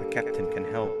or the captain can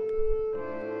help.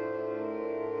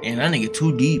 And that nigga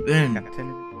too deep in.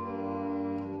 Captain?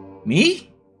 Me?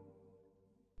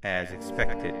 As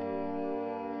expected.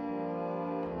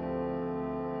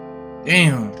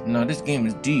 Damn. No, this game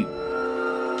is deep.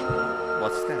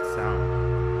 What's that sound?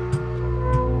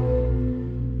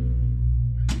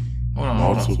 Hold on.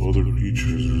 Lots of other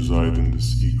creatures reside in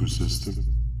this ecosystem.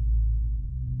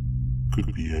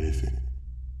 Could be anything.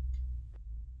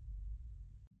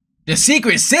 The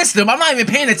secret system? I'm not even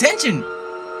paying attention.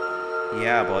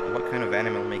 Yeah, but what kind of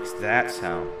animal makes that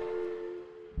sound?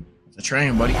 It's a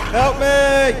train, buddy. Help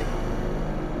me!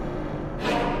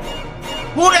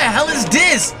 Who the hell is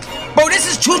this? Bro, this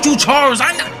is Choo Choo Charles.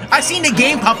 I seen the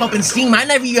game pop up in Steam. I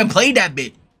never even played that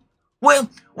bit. Well,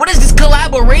 what is this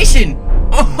collaboration?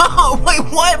 Oh, wait,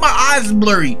 what? My eyes is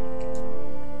blurry.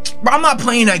 Bro, I'm not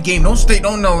playing that game. No, I'm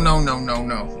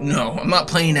not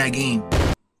playing that game.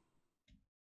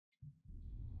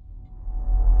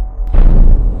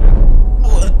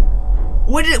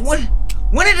 When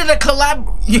did a collab?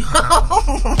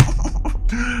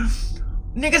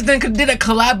 Niggas then did a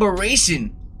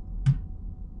collaboration.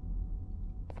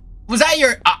 Was that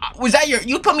your,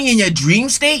 you put me in your dream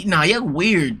state? Nah, you're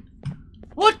weird.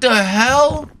 What the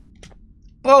hell?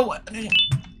 Bro,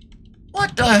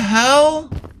 what the hell?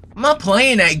 I'm not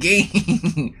playing that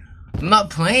game. I'm not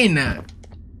playing that.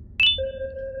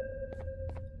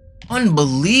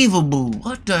 Unbelievable.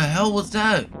 What the hell was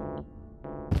that?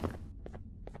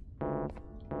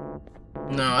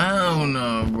 No, hell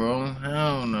no, bro.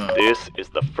 Hell no. This is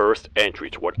the first entry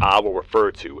to what I will refer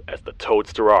to as the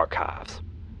Toadster Archives,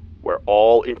 where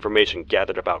all information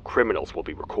gathered about criminals will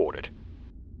be recorded.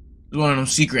 It's one of them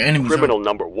secret enemies. Criminal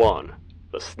number 1,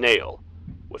 the snail,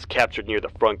 was captured near the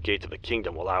front gate of the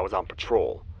kingdom while I was on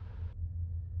patrol.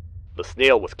 The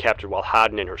snail was captured while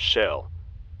hiding in her shell,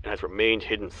 and has remained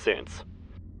hidden since.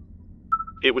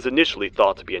 It was initially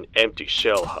thought to be an empty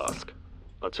shell husk,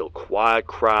 until quiet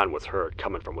crying was heard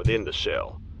coming from within the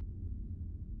shell.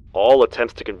 All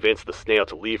attempts to convince the snail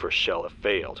to leave her shell have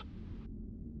failed.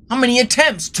 How many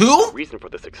attempts? 2? The reason for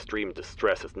this extreme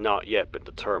distress has not yet been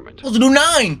determined, Supposed to do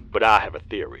 9. but I have a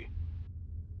theory.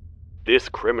 This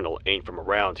criminal ain't from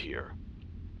around here.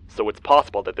 So it's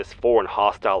possible that this foreign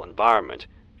hostile environment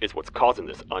is what's causing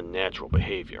this unnatural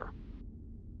behavior.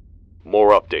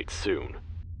 More updates soon.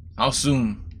 How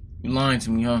soon? You lying to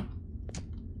me, huh?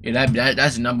 Yeah,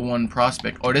 that's the #1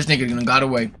 prospect. Oh, this nigga done got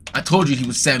away. I told you he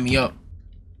was setting me up.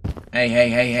 Hey.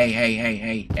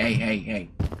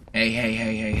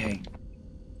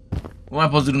 What am I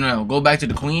supposed to do now? Go back to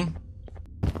the queen?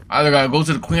 I either gotta go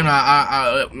to the queen or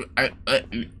I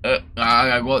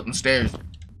gotta go up the stairs.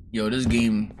 Yo, this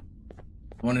game,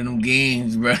 one of them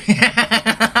games, bro.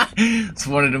 It's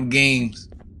one of them games.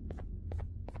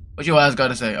 What your ass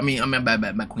gotta say? I mean,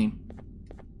 my queen.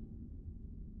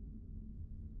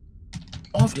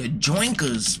 Off the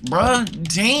joinkers, bruh.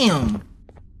 Damn.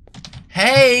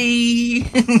 Hey.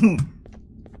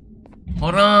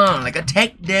 Hold on, like a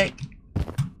tech deck.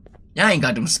 Y'all ain't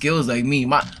got them skills like me.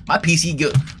 My PC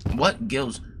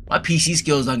skills? My PC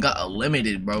skills I got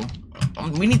limited, bro.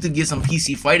 We need to get some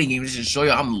PC fighting games just to show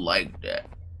you I'm like that.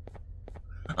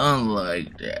 I'm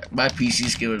like that. My PC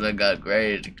skills I got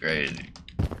crazy.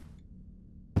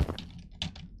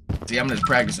 See, I'm just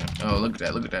practicing. Oh, look at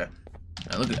that. Look at that.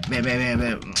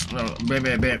 Bam.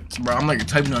 Bro, I'm like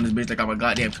typing on this bitch like I'm a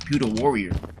goddamn computer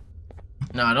warrior.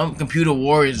 Nah, them computer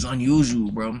warriors is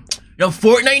unusual, bro. Yo,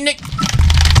 Fortnite, Nick.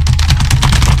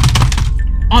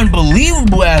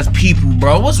 Unbelievable ass people,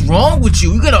 bro. What's wrong with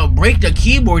you? You gotta break the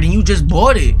keyboard and you just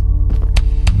bought it.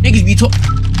 Niggas be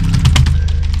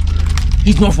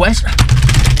He's Northwest.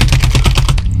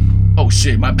 Oh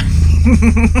shit, my bad.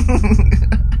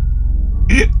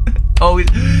 Oh,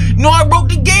 no, I broke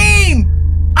the game.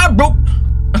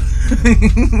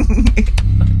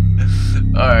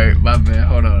 Alright, my bad.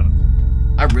 Hold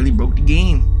on. I really broke the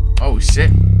game. Oh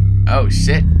shit.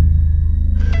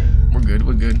 We're good.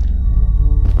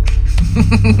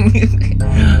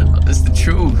 That's the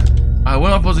truth. Alright,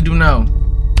 what am I supposed to do now?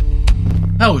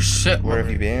 Oh shit. Where have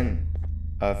you been?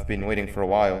 I've been waiting for a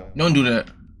while. Don't do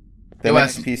that. The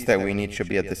next piece that we need should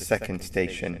be at the second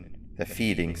station, the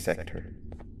feeding sector.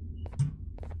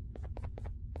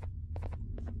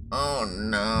 Oh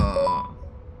no.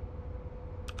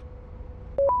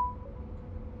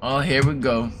 Oh, here we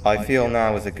go. I feel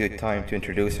now is a good time to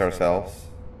introduce ourselves,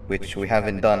 which we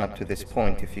haven't done up to this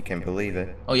point, if you can believe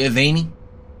it. Oh, you're veiny?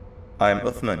 I'm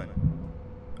Uthman.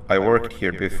 I worked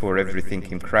here before everything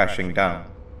came crashing down,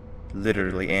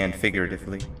 literally and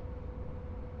figuratively.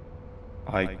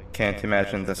 I can't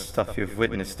imagine the stuff you've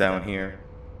witnessed down here.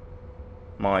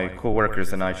 My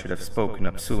co-workers and I should have spoken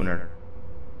up sooner.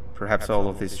 Perhaps all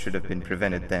of this should have been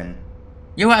prevented then.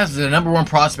 Your ass is the #1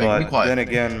 prospect. Be But quiet. then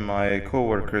again, my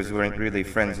co-workers weren't really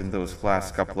friends in those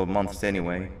last couple of months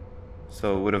anyway,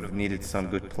 so would have needed some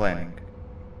good planning.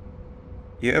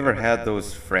 You ever had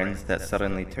those friends that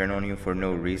suddenly turn on you for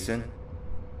no reason?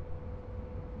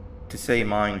 To say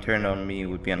mine turned on me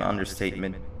would be an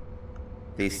understatement.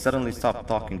 They suddenly stopped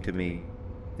talking to me.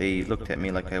 They looked at me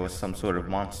like I was some sort of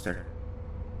monster.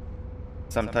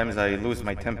 Sometimes I lose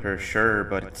my temper, sure,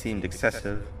 but it seemed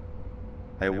excessive.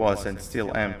 I was and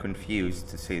still am confused,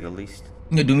 to say the least.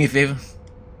 You gonna do me a favor?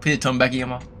 Put your tongue back in your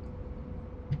mouth.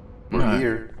 We're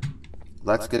here.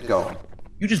 Let's get going.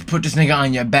 You just put this nigga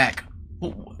on your back.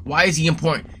 Why is he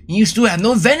important? You still have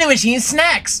no vending machine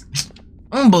snacks.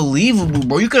 Unbelievable,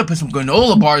 bro. You could have put some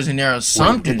granola bars in there or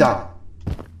something. I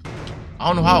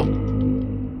don't know how.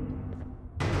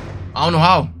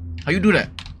 How you do that?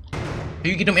 How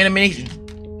you get them animations?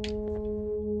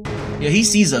 Yeah, he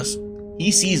sees us.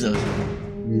 He's eating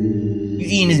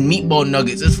his meatball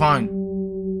nuggets. It's fine.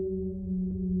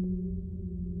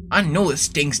 I know it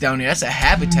stinks down there. That's a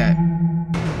habitat.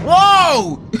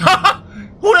 Whoa!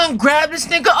 Who done grabbed this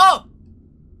nigga up?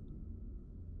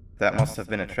 That must have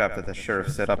been a trap that the sheriff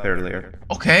set up earlier.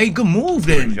 Okay, good move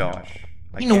then. Josh.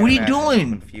 You know, what are you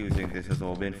doing? How confusing this has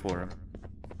all been for him.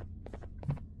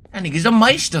 That nigga's a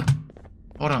meister.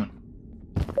 Hold on.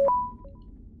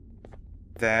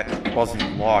 That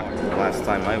wasn't locked the last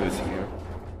time I was here.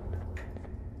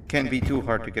 Can't be too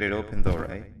hard to get it open though,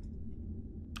 right?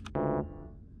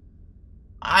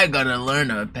 I gotta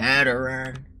learn a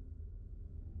pattern.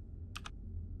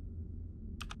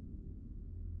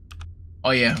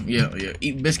 Oh yeah.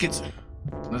 Eat biscuits.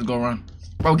 Let's go around.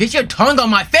 Bro, get your tongue on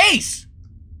my face!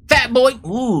 Fat boy!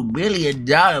 Ooh, billion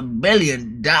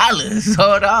dollars.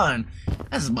 Hold on.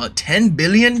 That's about $10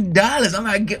 billion. I'm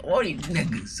gonna get all these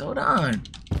niggas. Hold on.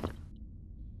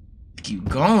 Keep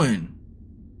going.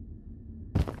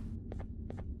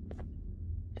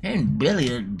 $10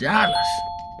 billion.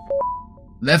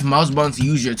 Left mouse button to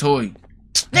use your toy.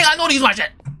 Nigga, I know these watch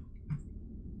that.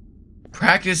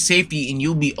 Practice safety and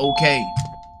you'll be okay.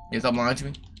 You stop lying to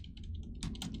me?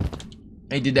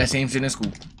 They did that same shit in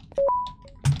school.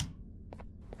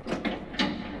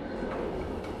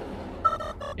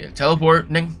 teleport,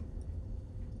 nigga.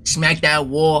 Smack that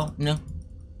wall, nigga.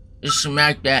 Just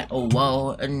smack that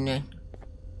wall, nigga.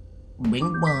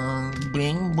 Bing bong,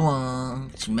 bing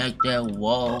bong. Smack that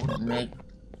wall, nigga.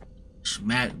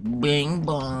 Smack, bing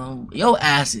bong. Yo,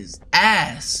 ass is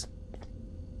ass.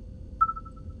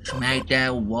 Smack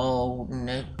that wall,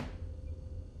 nigga.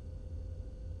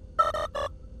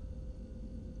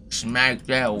 Smack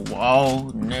that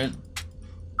wall, nigga.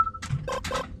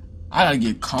 I gotta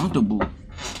get comfortable.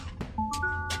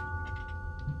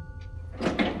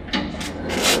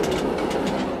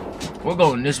 We're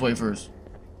going this way first.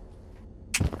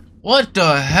 What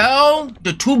the hell?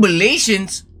 The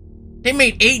tubulations? They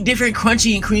made 8 different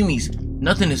crunchy and creamies.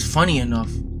 Nothing is funny enough.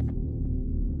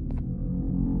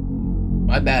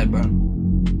 My bad, bro.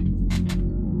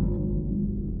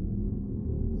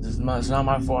 It's not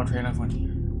my fault, treynotfunny.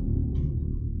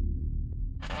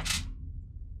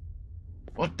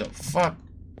 What the fuck?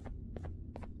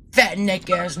 Fat neck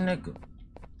ass nigga.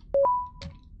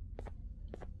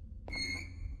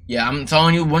 Yeah, I'm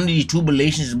telling you, one of these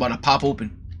tubulations is about to pop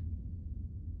open.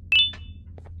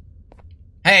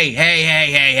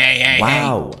 Hey.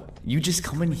 Wow, you just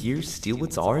come in here, steal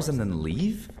what's ours, and then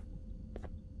leave?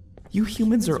 You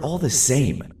humans are all the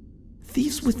same.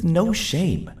 Thieves with no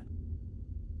shame.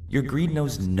 Your greed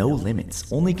knows no limits,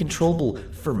 only controllable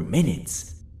for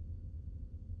minutes.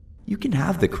 You can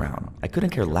have the crown. I couldn't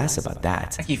care less about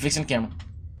that. I keep fixing the camera.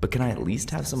 But can I at least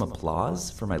have some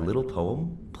applause for my little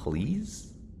poem, please?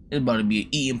 It's about to be an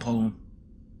eating poem.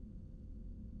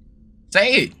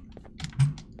 Say it.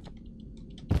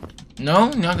 No,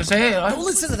 you're not gonna say it. Don't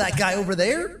listen to that guy over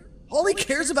there. All he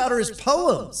cares about are his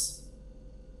poems.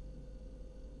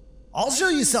 I'll show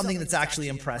you something that's actually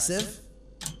impressive.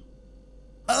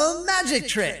 A magic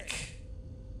trick.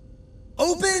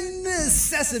 Open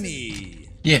sesame.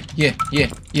 Yeah.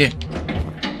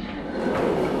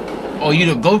 Oh, you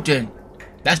the goat then.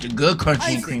 That's the good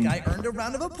crunchy and creamy. I think I earned a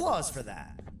round of applause for that.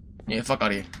 Yeah, fuck out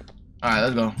of here. Alright,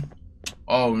 let's go.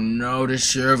 Oh no, the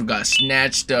sheriff got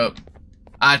snatched up.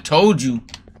 I told you.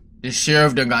 The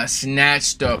sheriff done got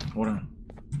snatched up. Hold on.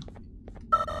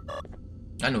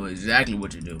 I know exactly what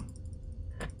to do.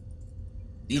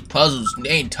 These puzzles, they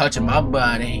ain't touching my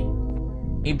body.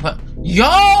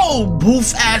 Yo,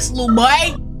 boof ass little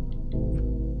boy.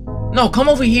 No, come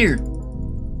over here.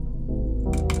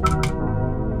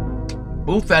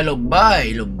 Boof that little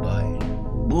boy,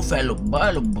 Boof that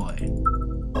little boy.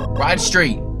 Ride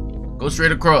straight. Go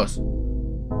straight across.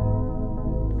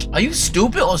 Are you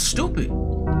stupid or stupid?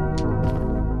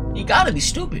 You gotta be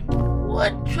stupid.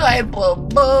 What type of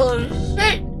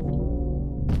bullshit?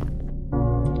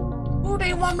 Who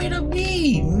they want me to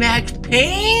be? Max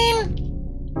Payne?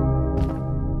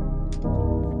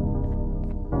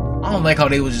 I don't like how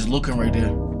they was just looking right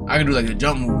there. I can do like a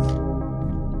jump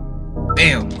move.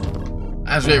 Damn.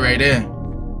 That's it right there.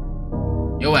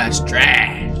 Your ass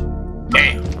trash.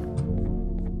 Damn.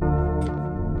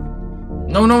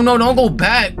 No, don't go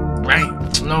back. Right.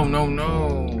 No.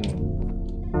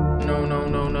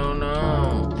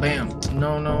 Bam.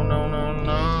 No.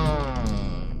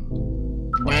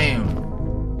 Bam.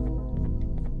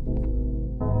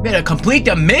 Better complete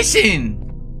the mission.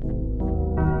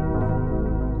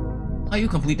 How you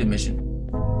complete the mission?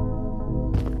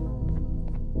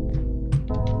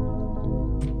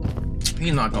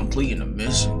 He's not completing the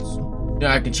missions.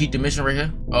 Yeah, I can cheat the mission right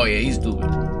here. Oh yeah, he's stupid.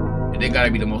 They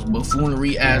gotta be the most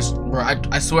buffoonery ass, bro.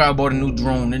 I swear I bought a new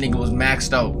drone. That nigga was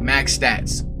maxed out, max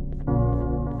stats.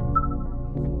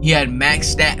 He had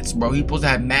max stats, bro. He supposed to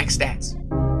have max stats.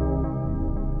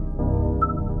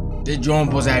 This drone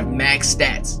supposed to have max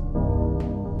stats.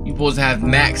 You supposed to have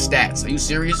max stats. Are you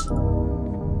serious?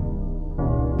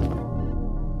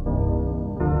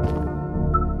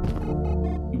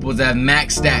 You supposed to have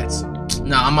max stats.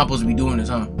 Nah, I'm not supposed to be doing this,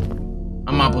 huh?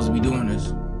 I'm not supposed to be doing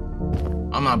this.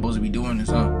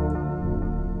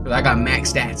 Cause I got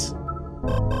max stats.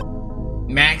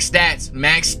 Max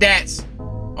stats.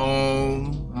 Oh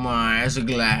my, that's a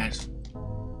glass.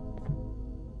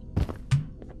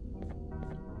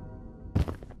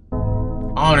 I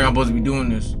don't think I'm supposed to be doing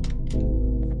this.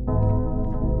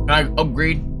 Can I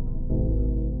upgrade?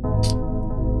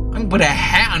 I can put a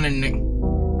hat on the neck.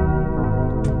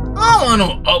 I don't want no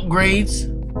upgrades.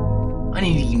 I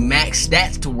need these max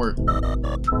stats to work.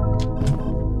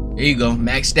 There you go,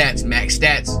 max stats.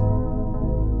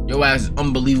 Your ass is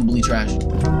unbelievably trash.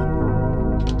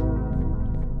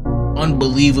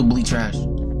 Unbelievably trash.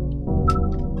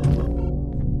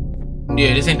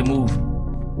 Yeah, this ain't the move.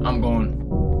 I'm going.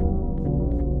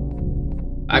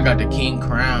 I got the king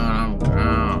crown.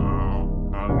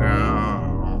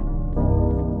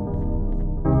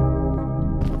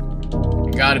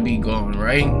 gotta be gone,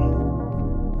 right?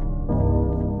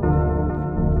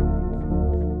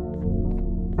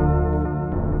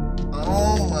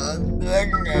 Oh my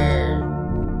goodness.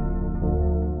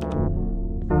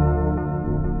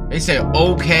 They said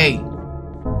okay.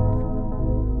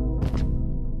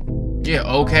 Yeah,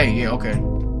 okay. Yeah, okay.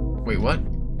 Wait, what?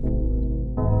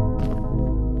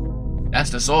 That's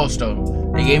the sauce,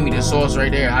 though. They gave me the sauce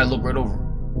right there. I look right over.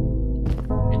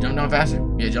 You jump down faster?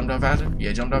 Yeah, jump down faster?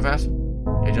 Yeah, jump down faster?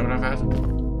 Yeah, jump down faster?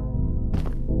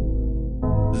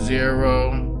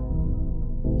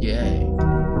 0. Yay.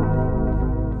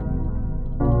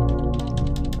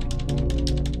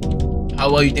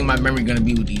 How well you think my memory gonna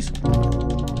be with these?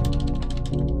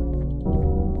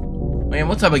 Man,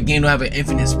 what type of game do I have an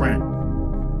infinite sprint?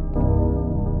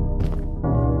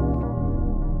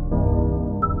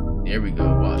 There we go.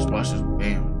 Watch this.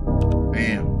 Bam.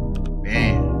 Bam.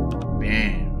 Bam.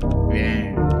 Bam.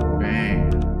 Bam. Bam.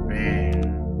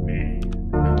 Bam.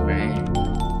 Bam. Bam.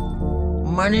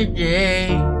 Money day.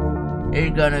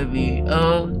 It's gonna be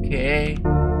okay.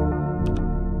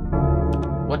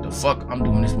 What the fuck? I'm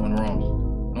doing this one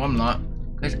wrong. No, I'm not.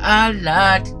 Cause I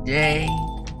lied today.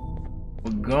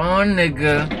 We're gone,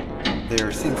 nigga.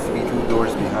 There seems to be 2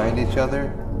 doors behind each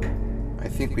other. I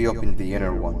think we opened the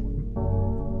inner one.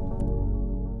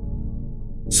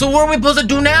 So what are we supposed to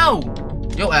do now?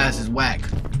 Your ass is whack.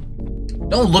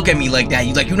 Don't look at me like that.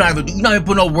 You not even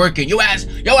putting no work in. Your ass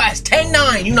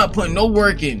 10-9. You not putting no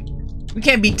work in. We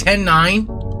can't be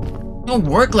 10-9. Don't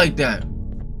work like that.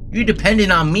 You're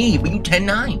dependent on me, but you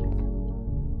 10-9.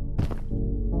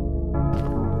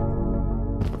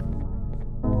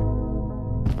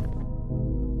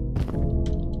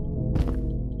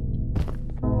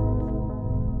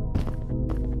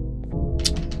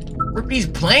 Rip these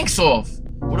planks off.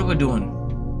 What are we doing?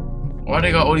 Why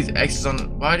they got all these X's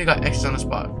on? Why they got X's on the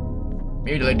spot?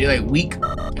 Maybe they're like weak.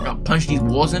 I got punch these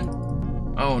walls in.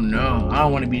 Oh no, I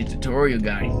don't want to be the tutorial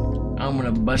guy. I want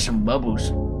to bust some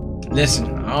bubbles.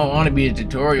 Listen, I don't want to be a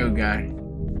tutorial guy.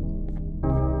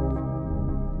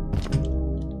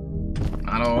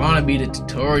 I don't want to be the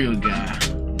tutorial guy.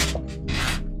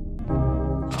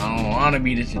 I don't want to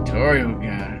be the tutorial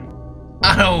guy.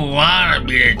 I don't want to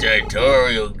be the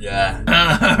tutorial guy.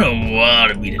 I don't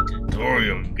want to be the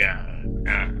tutorial guy.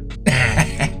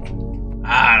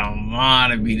 I don't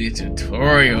want to be the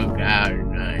tutorial guy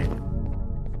tonight.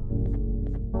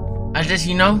 I just,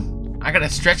 I gotta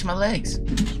stretch my legs.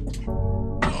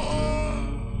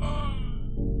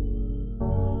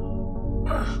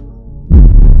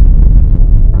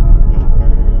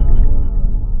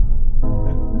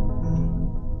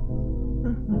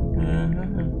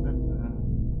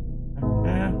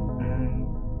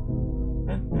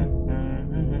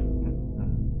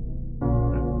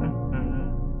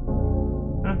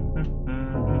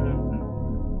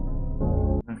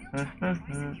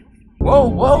 Whoa,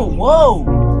 whoa, whoa,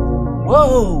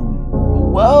 whoa,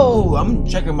 whoa! I'm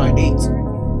checking my dates.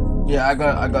 Yeah, I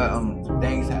got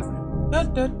things happening. Da,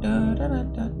 da, da, da, da,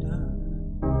 da, da.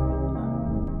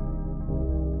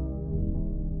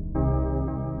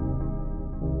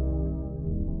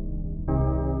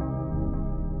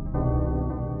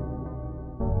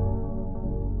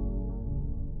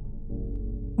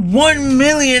 $1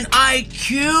 million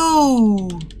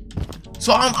IQ.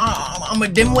 So I'm a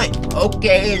dimwit.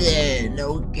 Okay then,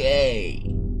 okay.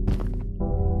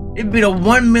 It'd be the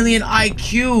 1 million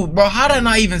IQ, bro. How did I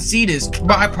not even see this,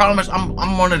 bro? I promise,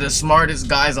 I'm one of the smartest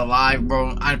guys alive,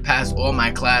 bro. I passed all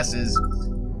my classes,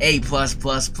 A+++. A++++.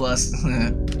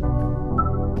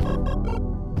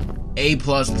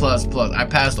 I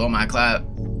passed all my class.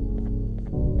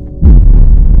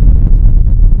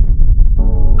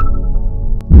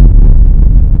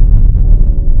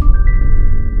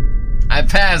 I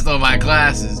passed all my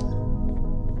classes.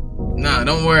 Nah,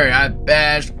 don't worry. I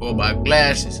passed all my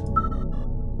classes.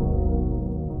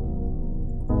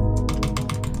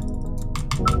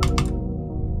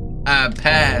 I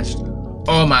passed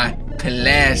all my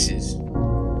classes.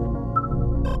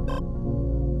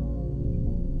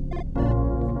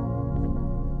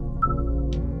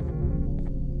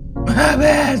 I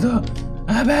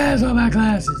passed all my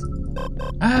classes.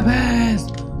 I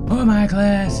passed all my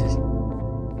classes.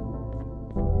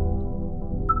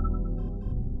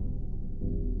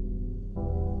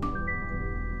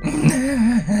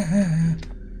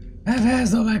 I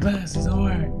passed all my classes, don't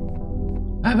worry.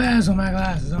 I passed all my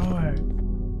classes, don't worry.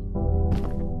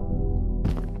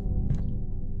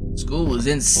 School was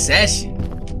in session.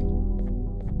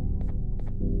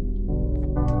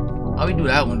 How we do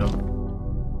that one though?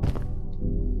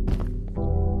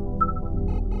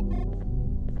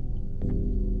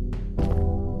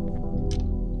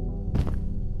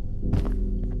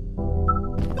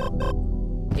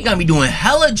 got me doing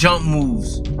hella jump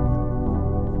moves.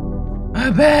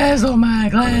 I passed on my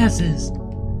classes.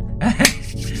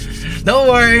 Don't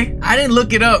worry, I didn't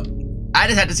look it up. I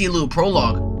just had to see a little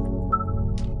prologue.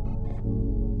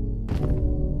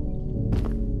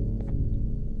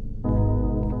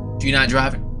 You're not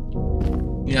driving.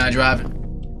 You're not driving.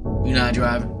 You're not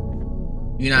driving.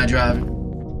 You're not driving.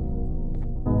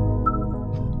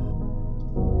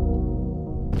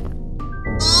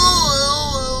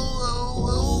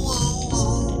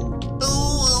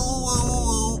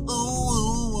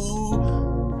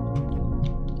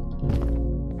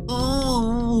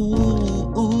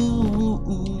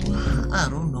 I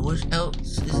don't know what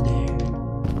else is there.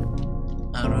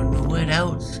 I don't know what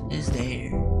else is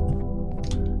there.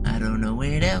 I don't know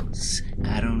what else.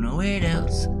 I don't know what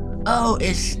else. Oh,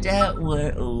 it's that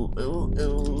word. Ooh, ooh,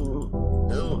 ooh.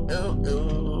 Ooh, ooh,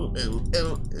 ooh. Ooh,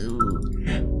 ooh, ooh.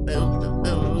 Ooh, ooh,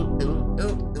 ooh. Ooh,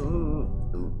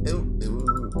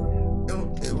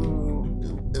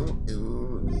 ooh,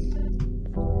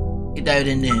 ooh. Get that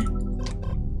in there.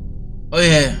 Oh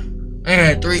yeah. I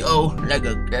had 3-0 like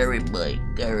a curry boy.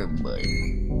 Curry boy.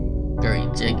 Curry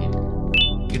chicken.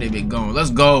 Get it big going.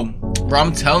 Let's go. Bro,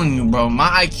 I'm telling you, bro.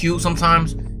 My IQ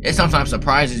sometimes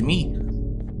surprises me.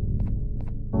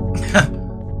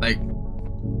 Like,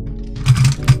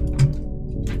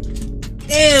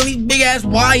 damn, these big ass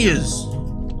wires.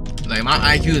 Like, my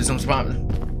IQ is some spot.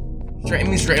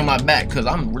 Straight in my back, cause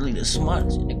I'm really the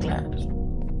smartest in the class.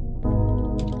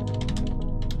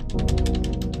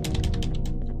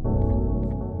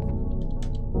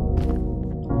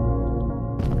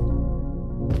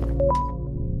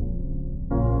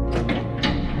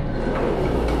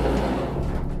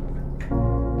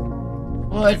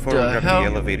 What Before the we grab hell? the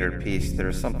elevator piece,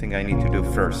 there's something I need to do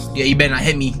first. Yeah, you better not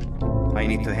hit me. I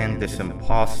need to hand this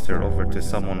imposter over to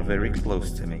someone very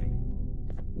close to me.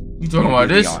 You talking about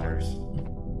Do the this? honors.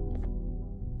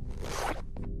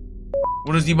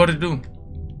 What is he about to do?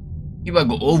 He about to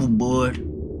go overboard.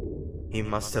 He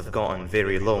must have gotten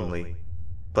very lonely,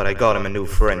 but I got him a new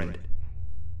friend.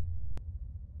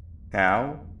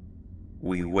 Now,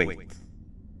 we wait.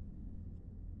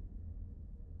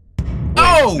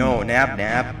 Oh! No, Nab.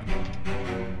 Nab?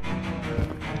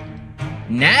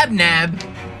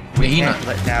 Wait, he not.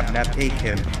 Let Nab take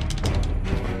him.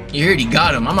 You already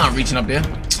got him. I'm not reaching up there.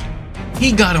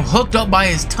 He got him hooked up by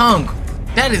his tongue.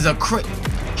 That is a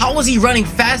How was he running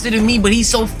faster than me, but he's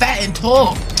so fat and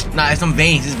tall? Nah, it's some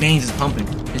veins. His veins is pumping.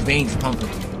 His veins is pumping.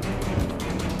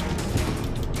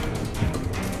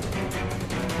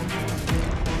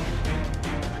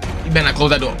 You better not close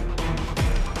that door.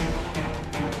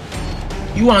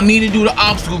 You want me to do the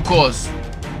obstacle course?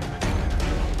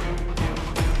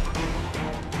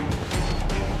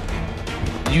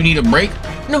 You need a break?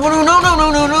 No.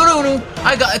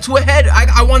 I got to a head.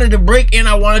 I wanted to break and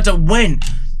I wanted to win.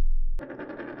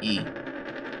 E.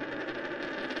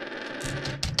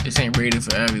 This ain't rated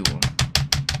for everyone.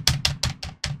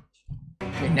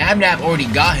 Wait, Nab already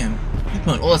got him. You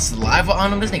putting all the saliva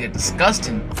on him? This nigga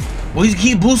disgusting. Well,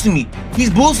 he's boosting me. He's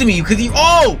boosting me because he.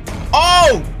 Oh,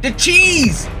 the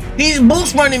cheese. He's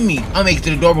boost running me. I'll make it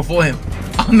to the door before him.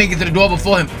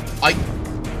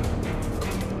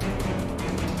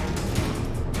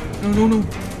 No.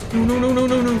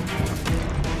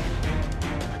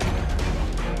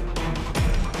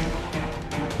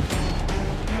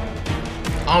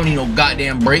 I don't need no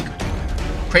goddamn break.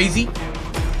 Crazy.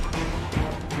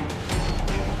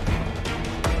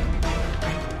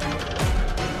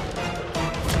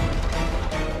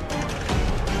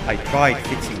 I tried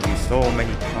fixing you so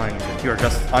many times, but you're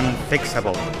just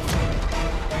unfixable.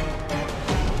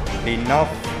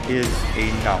 Enough is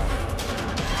enough.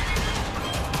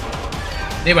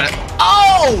 They better.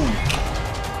 Oh!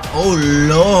 Oh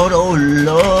Lord.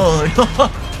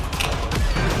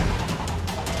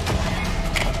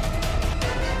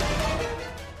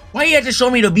 Why you had to show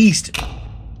me the beast?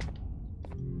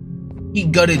 He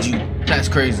gutted you. That's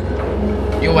crazy.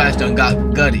 Your ass done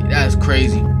got gutted. That's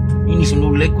crazy. You need some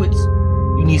new liquids?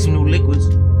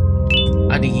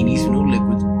 I think he needs some new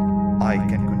liquids. I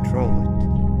can control it.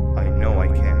 I know I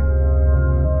can.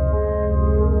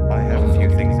 I have a few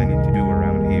things I need to do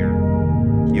around here.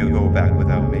 You go back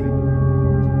without me.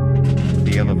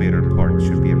 The elevator part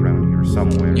should be around here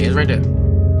somewhere. Yeah, it's right there.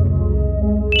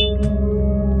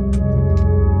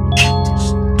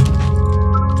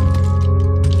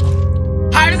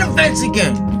 Hide in the vents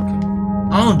again.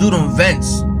 I don't do them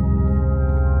vents.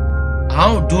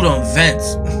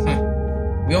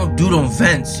 We don't do them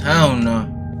vents. Hell no.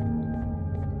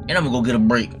 And I'm gonna go get a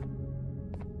break.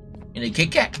 And a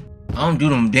Kit Kat. I don't do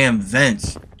them damn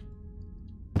vents.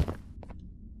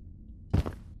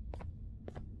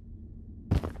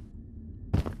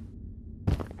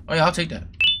 Oh yeah, I'll take that.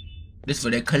 This for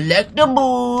the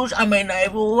collectibles. I may not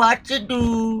even watch it,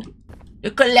 dude.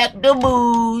 The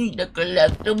collectibles. The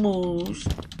collectibles.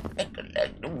 The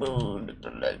collectibles. The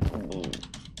collectibles.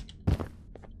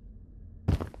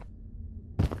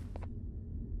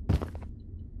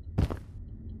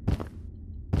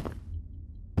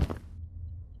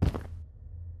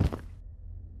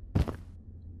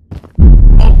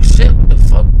 Oh shit, what the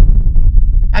fuck?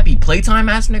 Happy playtime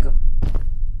ass nigga?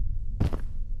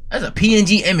 That's a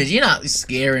PNG image. You're not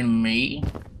scaring me.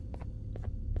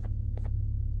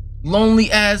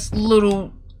 Lonely ass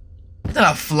little. Is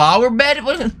that a flower bed?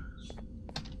 What?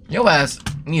 Your ass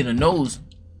need a nose.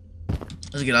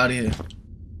 Let's get out of here.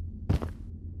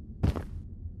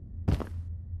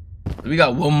 We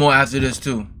got one more after this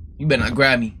too. You better not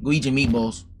grab me. Go eat your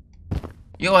meatballs.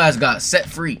 Your ass got set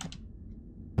free.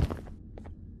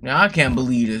 Now I can't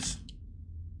believe this.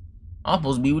 I'm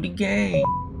supposed to be with the gang.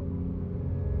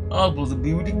 I'm supposed to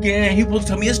be with the gang. He supposed to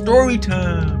tell me a story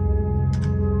time.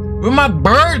 Where'd my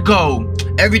bird go?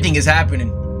 Everything is happening.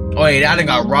 Oh yeah, I done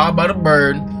got robbed by the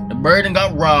bird. The bird done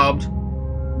got robbed.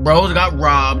 Bros got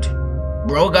robbed.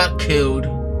 Bro got killed.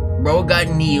 Bro got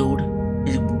kneeled.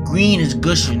 His green is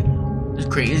gushing. This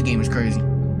crazy. This game is crazy.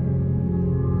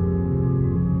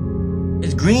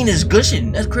 His green is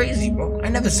gushing. That's crazy, bro. I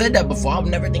never said that before. I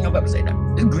never think I've ever said that.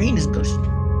 His green is gushing.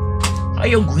 How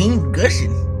your green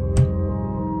gushing?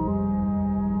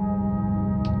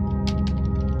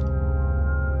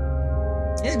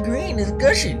 His green is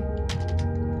gushing.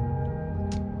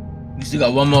 We still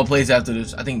got one more place after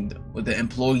this. I think with the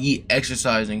employee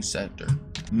exercising sector.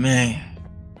 Man,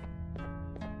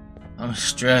 I'm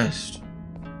stressed.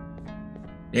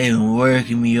 They been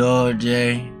working me all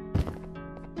day.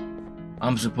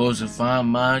 I'm supposed to find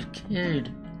my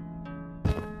kid.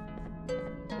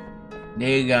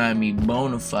 They got me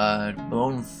bona fide.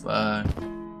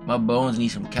 My bones need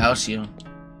some calcium.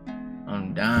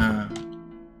 I'm dying.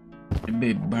 It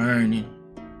be burning.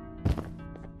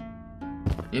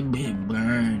 It be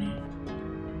burning.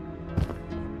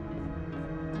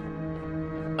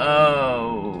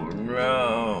 Oh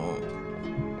no.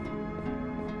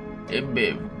 It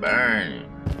be burning.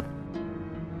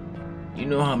 You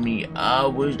know how many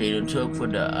hours they done took for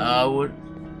the hour?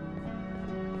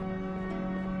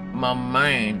 My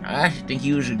man, I actually think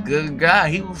he was a good guy.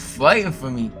 He was fighting for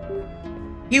me.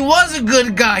 He was a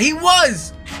good guy. He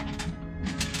was.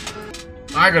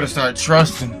 I gotta start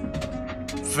trusting.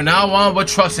 From now on, we're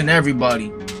trusting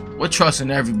everybody. We're trusting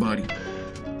everybody.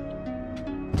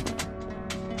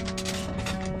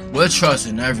 We're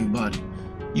trusting everybody.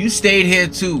 You stayed here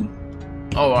too.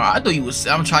 Oh, I thought you was.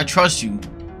 I'm trying to trust you.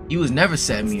 You was never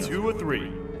set me up. 2 or 3.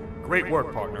 Great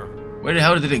work, partner. Where the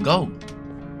hell did it go?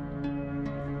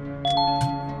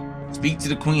 Speak to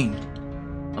the queen.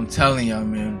 I'm telling y'all,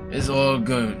 man. It's all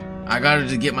good. I gotta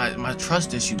just get my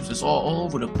trust issues. It's all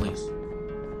over the place.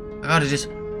 I gotta just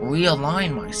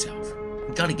realign myself.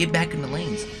 I gotta get back in the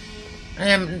lanes.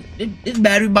 And this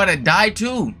battery about to die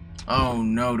too. Oh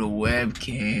no, the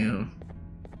webcam.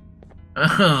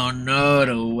 Oh no,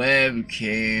 the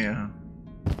webcam.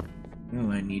 Oh,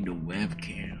 I need the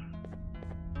webcam.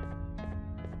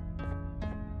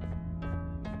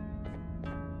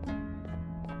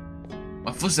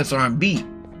 My footsteps are on beat.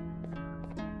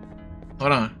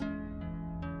 Hold on.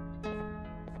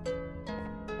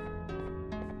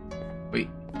 Wait.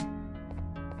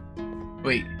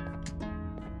 Wait.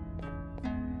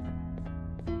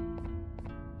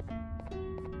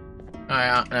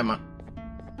 Alright, I'm on.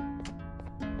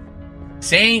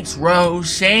 Saints Row,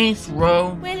 Saints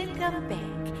Row. Welcome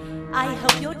back. I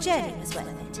hope your journey was worth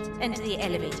it, and the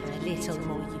elevator a little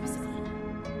more usable.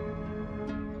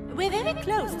 We're very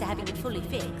close to having it fully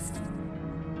fixed.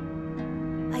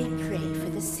 I pray for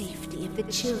the safety of the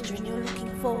children you're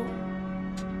looking for.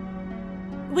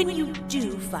 When you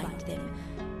do find them,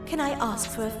 can I ask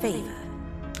for a favor?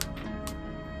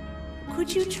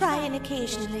 Could you try and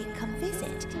occasionally come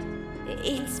visit?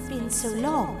 It's been so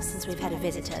long since we've had a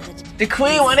visitor that... The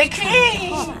queen wanna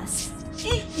king!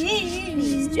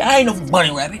 I ain't no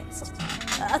bunny rabbit.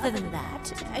 Other than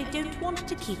that, I don't want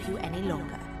to keep you any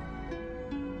longer.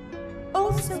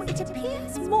 Also, it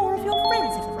appears more of your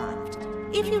friends have arrived.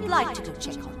 If you'd like to go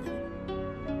check on them.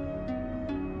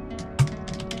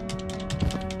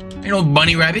 Ain't no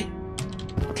bunny rabbit.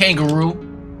 Kangaroo.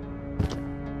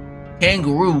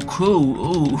 Kangaroo,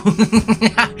 cool. Ooh.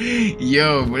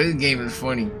 Yo, but this game is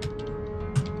funny.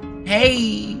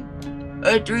 Hey,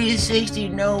 a 360,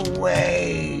 no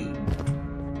way.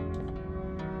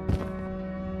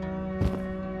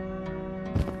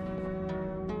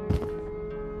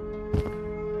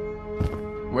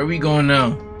 Where we going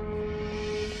now?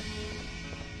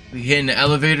 We hitting the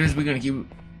elevators. We're gonna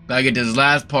gotta get this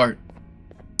last part.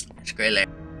 It's great.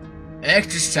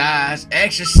 Exercise,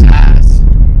 exercise.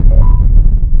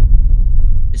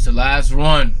 It's the last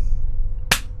run.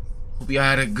 Hope y'all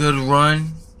had a good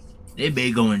run. They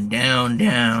be going down,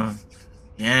 down,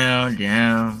 down,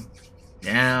 down,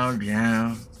 down,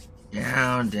 down,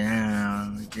 down,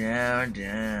 down, down,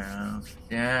 down,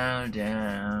 down,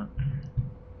 down.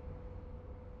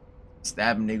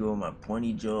 Stab a nigga with my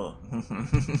pointy jaw.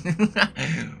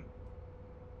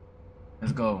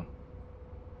 Let's go.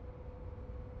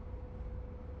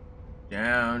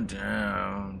 Down,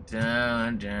 down,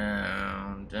 down,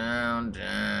 down, down,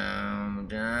 down,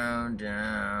 down,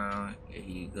 down. Yeah,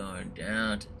 he going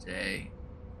down today.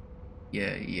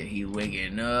 Yeah, he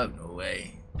waking up. No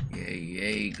way. Yeah,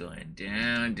 he going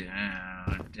down,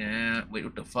 down, down. Wait,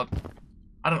 what the fuck?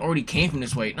 I done already came from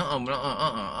this way.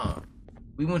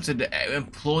 We went to the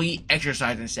employee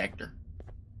exercising sector.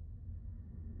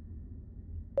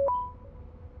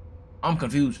 I'm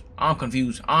confused. I'm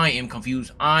confused. I am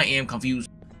confused. I am confused.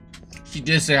 She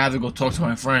did say I have to go talk to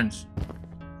my friends.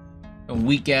 The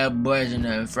weak ass boys in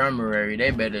the infirmary.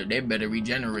 They better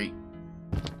regenerate.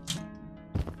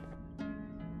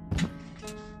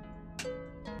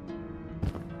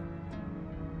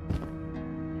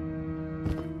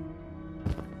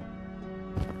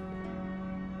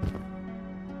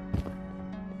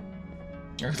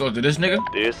 Let's talk to this nigga.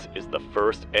 This is the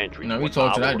first entry. No, we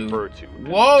talk to that dude. To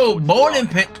Whoa, bowling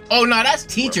pin. Oh no, that's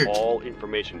teacher. All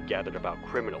information gathered about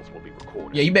criminals will be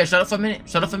recorded. Yeah, you better shut up for a minute.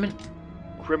 Shut up for a minute.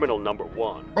 Criminal number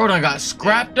 1. Bro, done got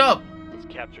scrapped up. Was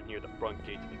captured near the front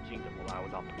gate to the kingdom while I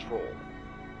was on patrol.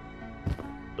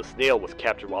 The snail was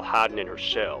captured while hiding in her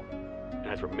shell and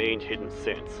has remained hidden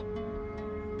since.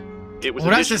 It was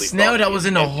that's the snail that was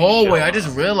in the hallway. I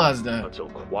just realized that. Until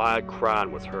quiet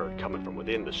crying was heard coming from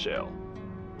within the shell.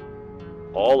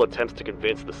 All attempts to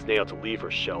convince the snail to leave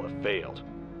her shell have failed.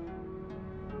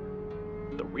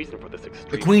 The reason for this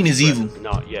extreme The queen is evil.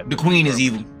 Not yet the queen is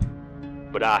evil.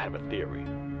 But I have a theory.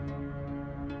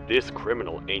 This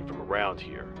criminal ain't from around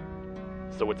here.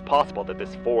 So it's possible that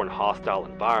this foreign hostile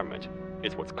environment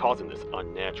is what's causing this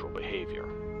unnatural behavior.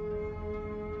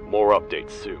 More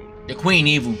updates soon. The queen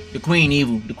evil. The queen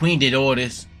evil. The queen did all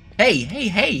this. Hey, hey,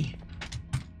 hey.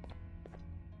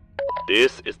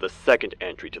 This is the second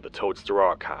entry to the Toadster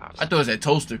archives. I thought it was that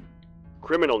toaster.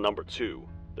 Criminal number 2,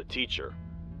 the teacher,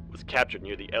 was captured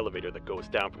near the elevator that goes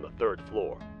down from the 3rd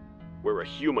floor, where a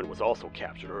human was also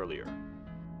captured earlier.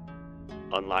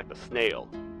 Unlike the snail,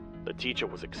 the teacher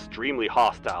was extremely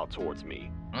hostile towards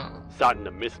me, citing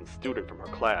a missing student from her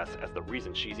class as the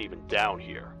reason she's even down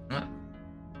here.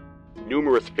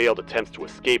 Numerous failed attempts to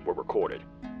escape were recorded,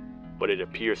 but it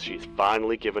appears she's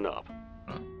finally given up.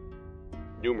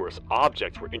 Numerous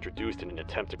objects were introduced in an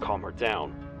attempt to calm her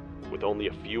down, with only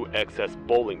a few excess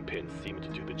bowling pins seeming to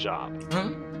do the job.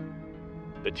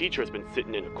 The teacher has been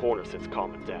sitting in a corner since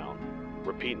calming down,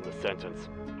 repeating the sentence,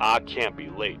 "I can't be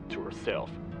late," to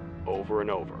herself, over and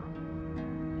over.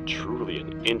 Truly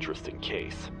an interesting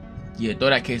case. Yeah, throw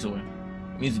that case away.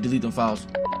 Needs to delete them files.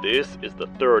 This is the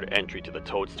 3rd entry to the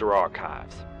Toadster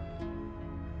archives.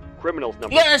 Criminals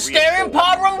number 3 staring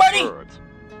pod room, buddy?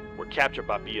 Were captured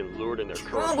by being lured in their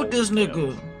current What's wrong with this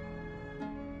nigga?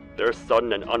 Their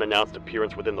sudden and unannounced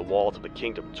appearance within the walls of the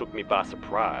kingdom took me by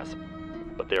surprise,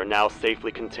 but they are now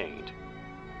safely contained.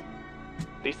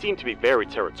 They seem to be very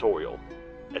territorial,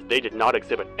 as they did not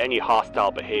exhibit any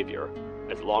hostile behavior,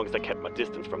 as long as I kept my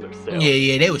distance from their cells.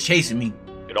 Yeah, they was chasing me.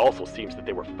 It also seems that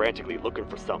they were frantically looking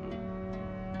for something,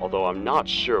 although I'm not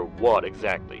sure what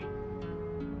exactly.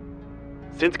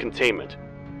 Since containment,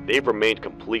 they've remained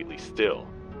completely still.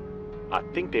 I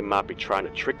think they might be trying to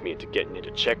trick me into getting in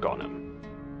to check on them.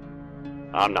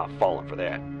 I'm not falling for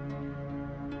that.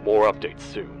 More updates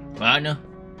soon. Partner?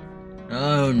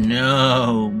 Oh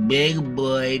no, big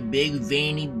boy, big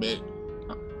veiny bit.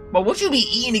 But what you be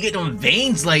eating to get them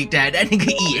veins like that? That nigga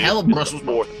eat hell Brussels.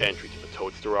 4th entry to the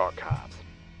Toadster archives.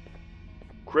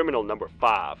 Criminal number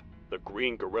 5, the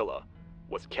Green Gorilla,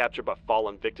 was captured by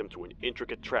falling victim to an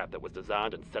intricate trap that was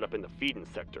designed and set up in the feeding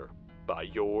sector by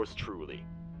yours truly.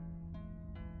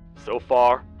 So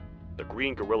far, the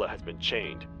Green Gorilla has been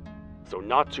chained, so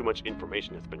not too much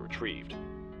information has been retrieved.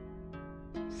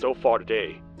 So far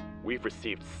today, we've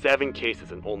received 7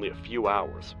 cases in only a few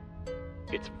hours.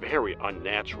 It's very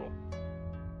unnatural.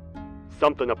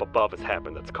 Something up above has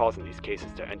happened that's causing these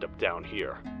cases to end up down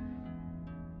here.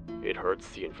 It hurts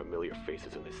seeing familiar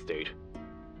faces in this state,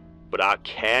 but I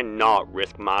cannot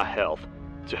risk my health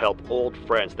to help old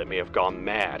friends that may have gone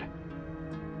mad.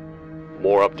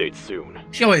 More updates soon.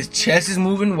 See how his chest is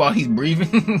moving while he's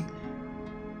breathing?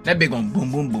 That big one,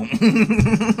 boom, boom, boom.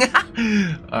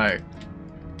 Alright.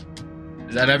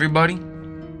 Is that everybody?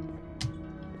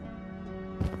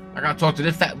 I gotta talk to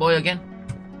this fat boy again?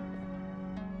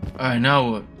 Alright, now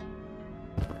what?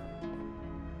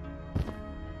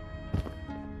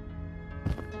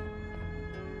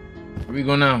 Where we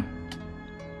go now?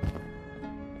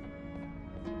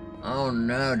 Oh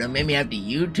no, don't make me have to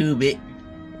YouTube it.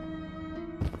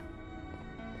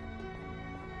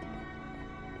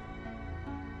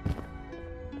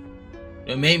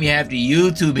 Don't make me have to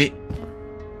YouTube it.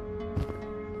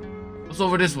 What's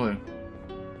over this way?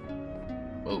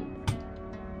 Oh.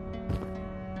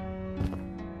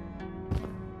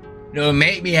 Don't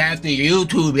make me have to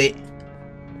YouTube it.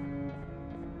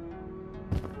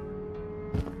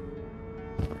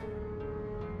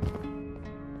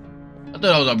 I thought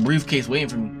that was a briefcase waiting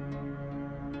for me.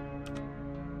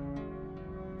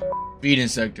 Feeding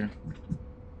sector.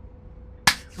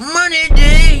 Money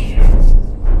day.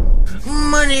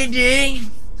 Money day.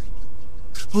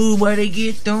 Who better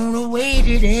get thrown away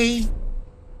today?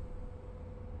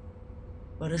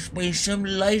 Better spray some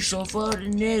lights off of the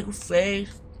nigga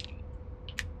face.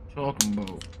 Talking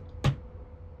about.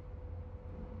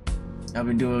 I've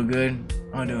been doing good.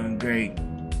 I'm doing great.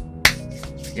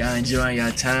 Y'all enjoying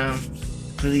your time?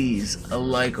 Please, a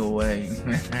like away.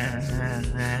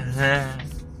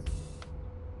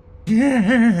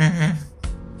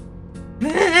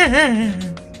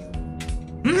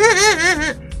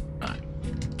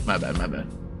 My bad.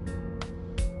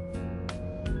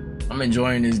 I'm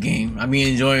enjoying this game. I be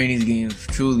enjoying these games.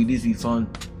 Truly, these be fun.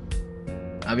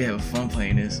 I be having fun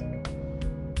playing this.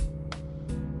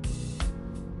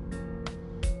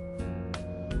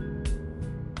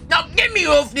 Now get me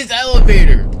off this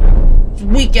elevator. This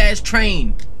weak ass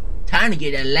train. Time to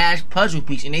get that last puzzle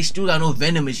piece, and they still got no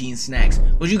vending machine snacks.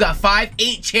 But you got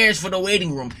 8 chairs for the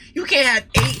waiting room. You can't have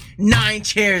 8, 9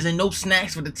 chairs and no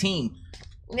snacks for the team.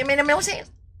 It made no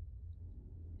sense.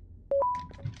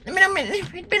 It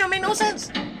don't make no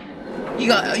sense. You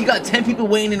got 10 people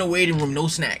waiting in the waiting room, no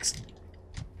snacks.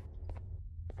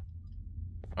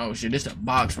 Oh shit, this is a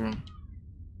box room.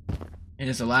 And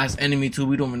it's the last enemy too.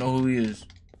 We don't even know who he is.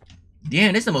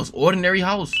 Damn, this is the most ordinary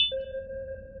house.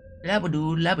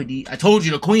 Labadoo, labadee. I told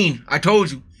you, the queen. I told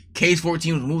you. Case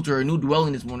 14 was moved to her new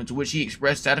dwelling this morning, to which she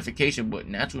expressed satisfaction but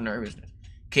natural nervousness.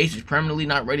 Case is permanently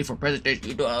not ready for presentation.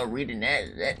 You know, I'm reading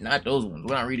that. Not those ones.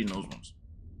 We're not reading those ones.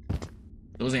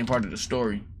 Those ain't part of the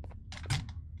story.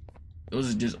 Those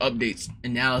are just updates,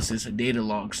 analysis, or data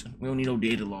logs. We don't need no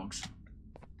data logs.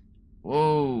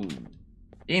 Whoa.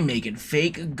 They making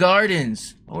fake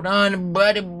gardens. Hold on,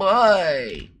 buddy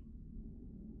boy.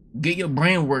 Get your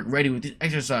brain work ready with this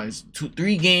exercise.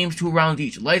 3 games, 2 rounds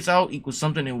each. Lights out equals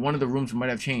something in one of the rooms might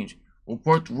have changed.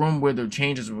 Report the room where the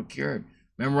changes have occurred.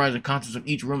 Memorize the contents of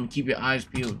each room and keep your eyes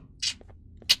peeled.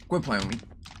 Quit playing with me.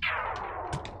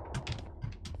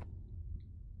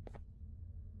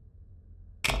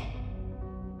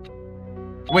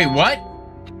 Wait, what?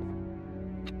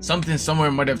 Something somewhere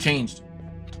might have changed.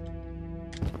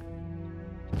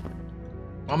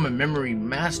 I'm a memory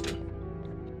master.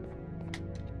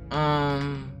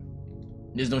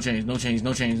 There's no change, no change,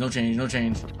 no change, no change, no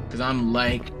change. Cause I'm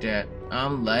like that.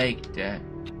 I'm like that.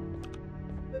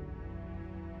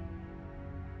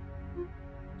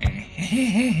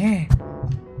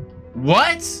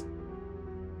 What?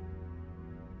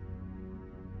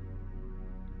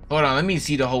 Hold on, let me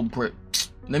see the whole hold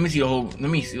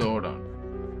on.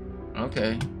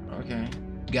 Okay.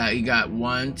 You got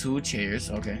 1, 2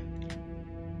 chairs, okay.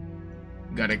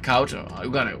 You got a couch, you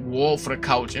got a wall for the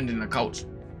couch and then a couch.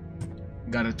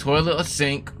 You got a toilet, a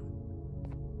sink.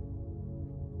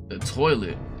 The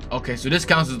toilet. Okay, so this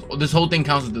whole thing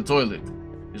counts as the toilet.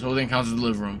 This whole thing counts as the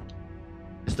living room.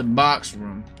 It's the box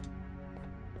room.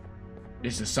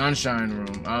 This is the sunshine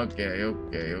room. Okay,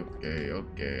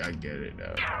 I get it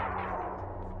now.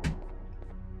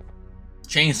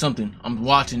 Change something. I'm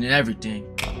watching and everything.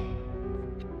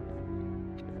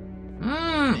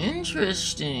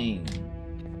 Interesting.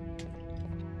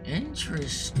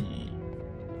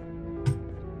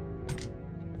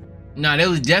 Nah, there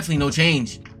was definitely no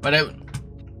change. But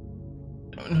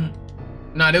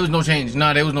nah, there was no change.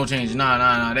 Nah,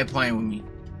 they're playing with me.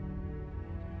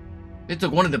 They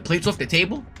took one of the plates off the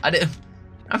table?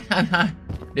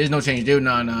 There's no change. There was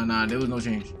no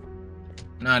change.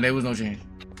 Nah, there was no change.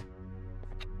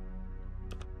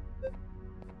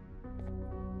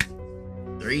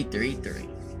 Three.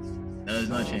 There's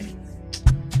no change.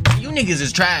 You niggas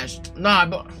is trash. Nah,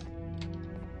 but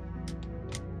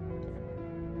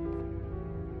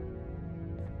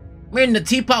man, the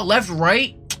teapot left,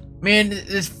 right? Man,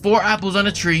 there's 4 apples on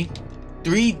a tree.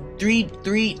 Three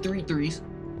threes.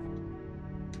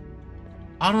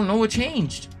 I don't know what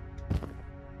changed.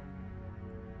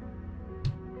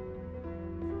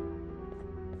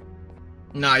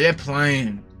 Nah, you're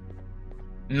playing.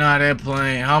 Nah, they're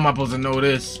playing. How am I supposed to know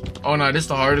this? Oh, no, this is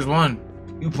the hardest one.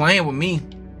 You playing with me.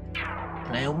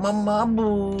 Playing with my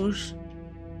marbles.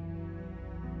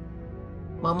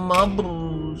 My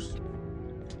marbles.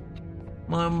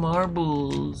 My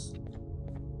marbles.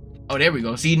 Oh, there we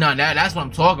go. See, now that's what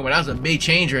I'm talking about. That's a big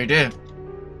change right there.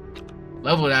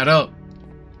 Level that up.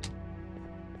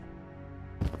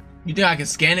 You think I can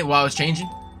scan it while it's changing?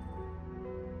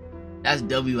 That's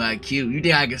WIQ. You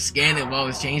think I can scan it while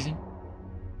it's changing?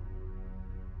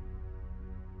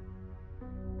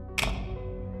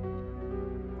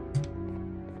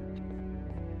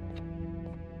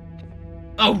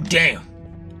 Oh, damn.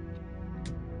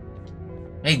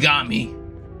 They got me.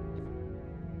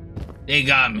 They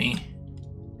got me.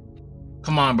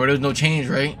 Come on, bro. There's no change,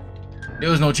 right?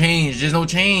 There was no change. There's no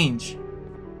change.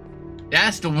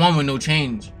 That's the one with no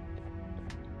change.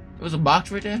 There was a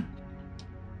box right there?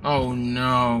 Oh,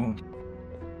 no.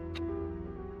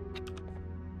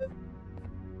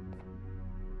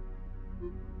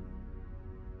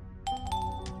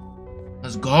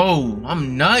 Let's go.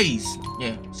 I'm nice.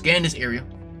 Yeah, scan this area.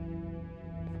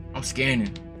 I'm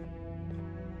scanning.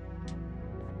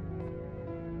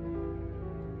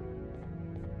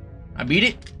 I beat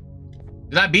it?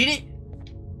 Did I beat it?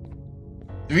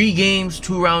 3 games,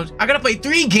 2 rounds. I gotta play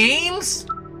 3 games?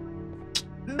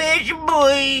 Bitch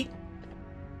boy.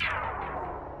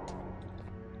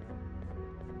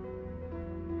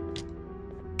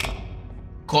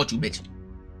 Caught you, bitch.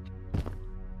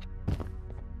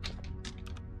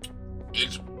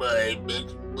 Bitch boy,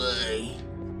 bitch boy.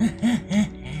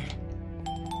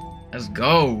 Let's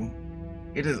go.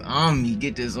 Get this on me.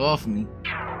 Get this off me.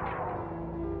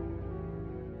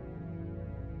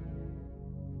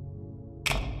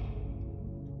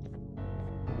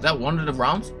 Is that one of the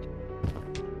rounds?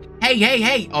 Hey, hey,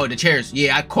 hey! Oh, the chairs.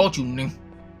 Yeah, I caught you, nigga.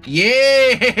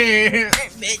 Yeah!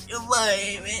 Bitch, your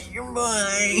boy, bitch, your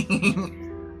boy.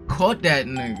 Caught that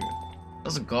nigga.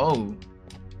 Let's go.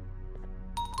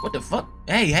 What the fuck?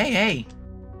 Hey, hey, hey.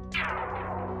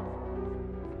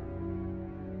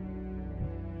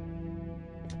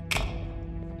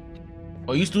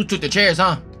 Oh, you still took the chairs,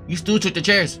 huh? You still took the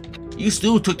chairs. You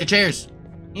still took the chairs.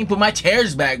 You didn't put my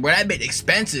chairs back, bro. That bit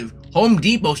expensive. Home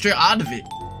Depot straight out of it.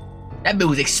 That bit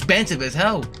was expensive as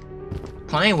hell.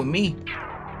 Playing with me.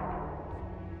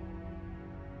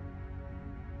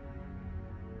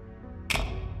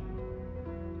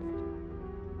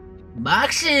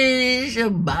 Boxes,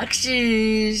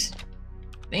 boxes.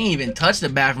 They ain't even touched the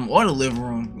bathroom or the living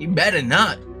room. You better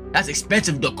not. That's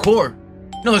expensive decor.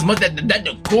 No, as much that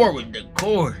decor was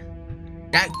decor.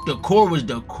 That decor was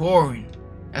decoring.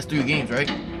 That's 3 games, right?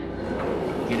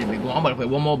 Get it, big boy. I'm about to play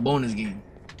one more bonus game.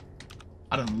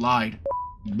 I done lied.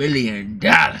 $1 billion.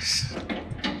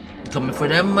 Coming for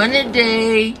that money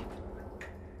day.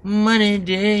 Money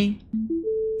day.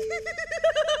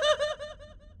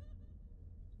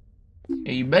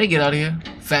 Hey, you better get out of here.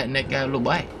 Fat neck got a little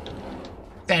bite.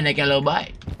 Fat neck got a little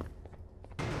bite.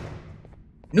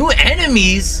 New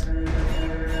enemies?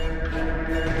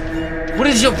 What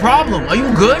is your problem? Are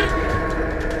you good?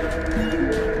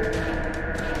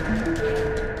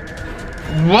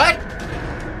 What?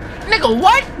 Nigga,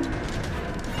 what?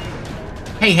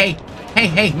 Hey, hey, hey,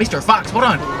 hey, Mr. Fox, hold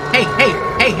on. Hey, hey,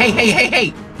 hey, hey, hey, hey,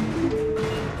 hey.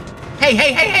 Hey,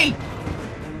 hey, hey, hey.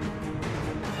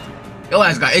 Your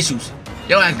ass got issues.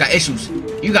 Your ass got issues.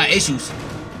 You got issues.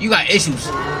 You got issues.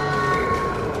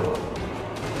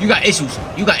 You got issues.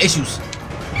 You got issues.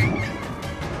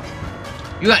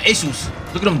 You got issues.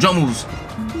 Look at them jump moves.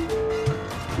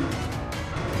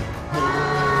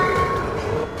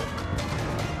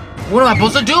 What am I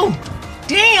supposed to do?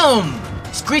 Damn!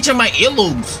 Screeching my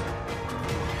earlobes.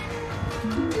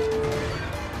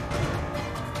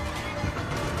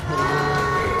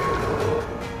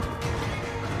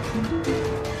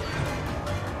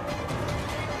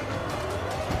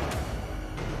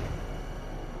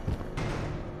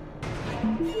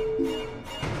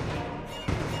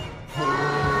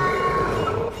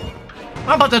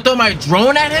 I'm about to throw my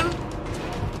drone at him?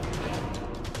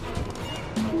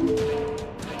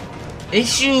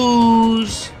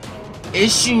 Issues.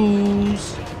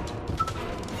 Issues.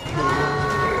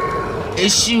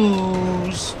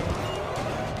 Issues.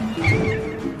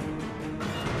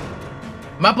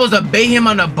 Am I supposed to bait him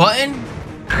on the button?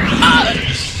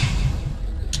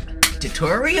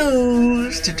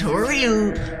 Tutorials.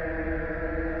 Tutorials.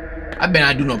 I bet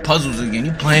I do no puzzles again.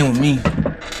 You playing with me.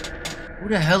 Who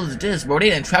the hell is this, bro? They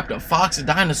done trapped a fox, a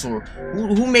dinosaur.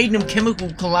 Who made them chemical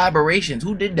collaborations?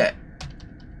 Who did that?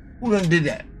 Who done did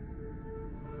that?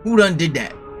 Who done did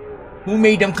that? Who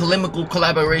made them chemical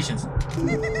collaborations?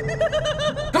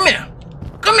 Come here!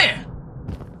 Come here!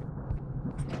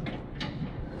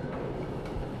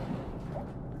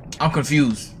 I'm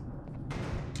confused.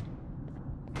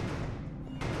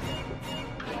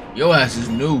 Your ass is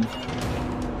new.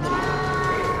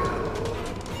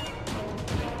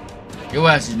 Your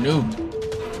ass is new.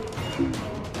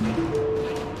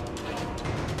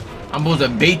 I'm supposed to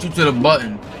bait you to the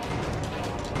button.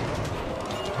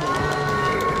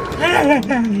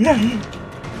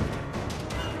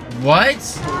 What?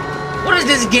 What is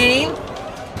this game?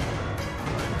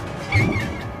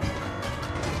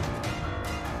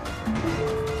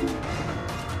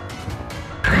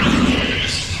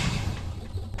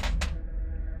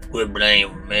 Quit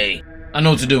blaming me. I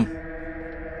know what to do.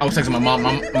 I was texting my mom.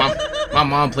 My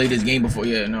mom played this game before.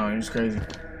 Yeah, no, it's crazy.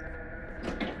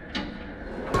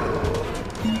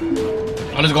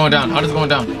 How is it going down? How is it going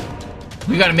down?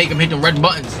 We gotta make him hit them red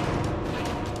buttons.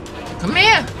 Come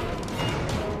here.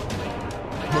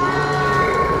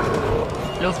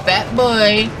 Little fat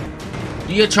boy.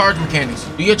 Do your charge mechanics.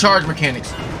 Do your charge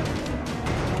mechanics.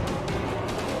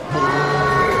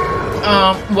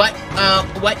 What?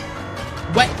 What?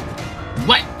 What?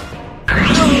 What?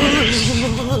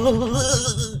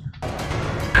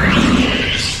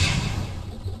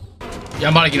 Yeah,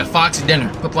 I'm about to get a foxy dinner.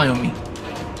 Quit playing with me.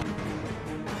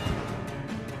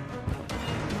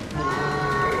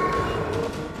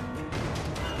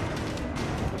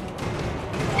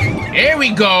 There we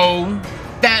go,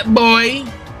 fat boy.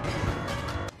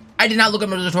 I did not look at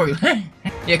my tutorial.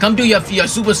 Yeah, come do your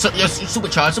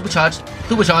supercharge.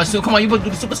 So come on, you better do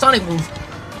the supersonic move.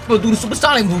 You better do the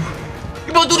supersonic move.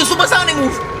 You better do the supersonic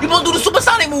move. You better do the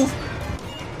supersonic move.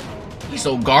 He's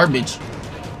so garbage.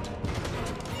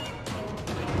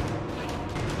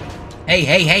 Hey,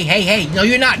 hey, hey, hey, hey. No,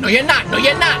 you're not. No, you're not. No,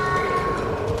 you're not.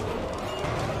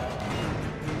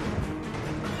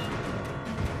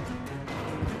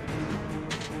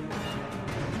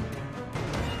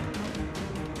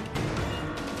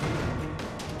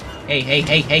 Hey, hey,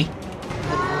 hey, hey.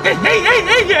 Hey, hey, hey,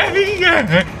 hey, hey,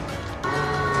 hey.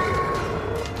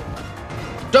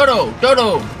 Dodo,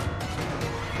 Dodo.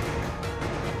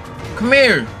 Come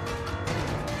here.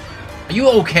 Are you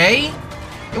okay?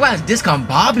 Your ass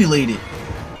discombobulated.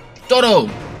 Dodo,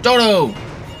 Dodo.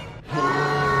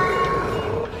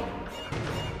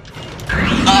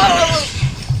 Oh!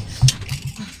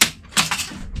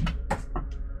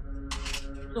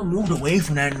 I moved away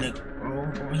from that nigga,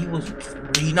 bro.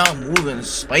 He not moving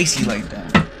spicy like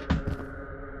that.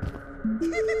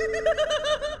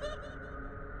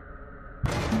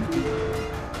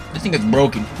 This thing is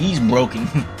broken. He's broken.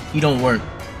 He don't work.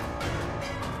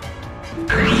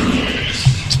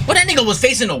 But that nigga was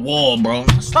facing the wall, bro.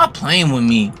 Stop playing with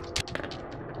me.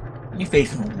 You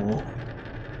facing the wall.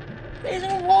 Facing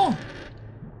the wall.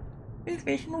 He's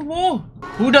facing the wall.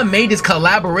 Who done made this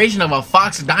collaboration of a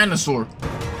fox dinosaur?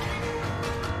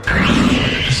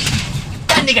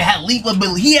 That nigga had leap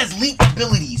ability. He has leap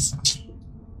abilities.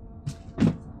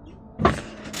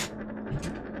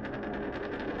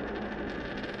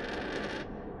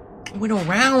 I went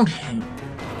around him.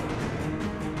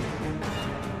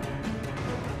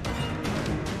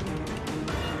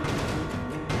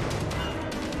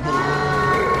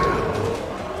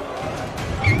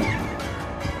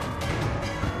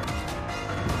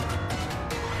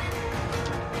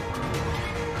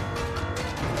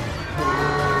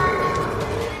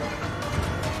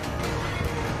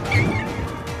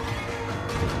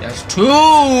 That's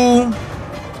two,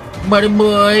 buddy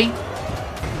boy.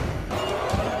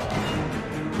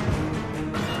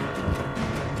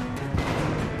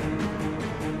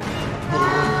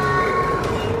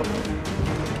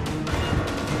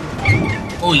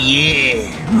 Oh yeah,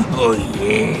 oh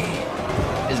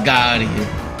yeah. Let's get out of here.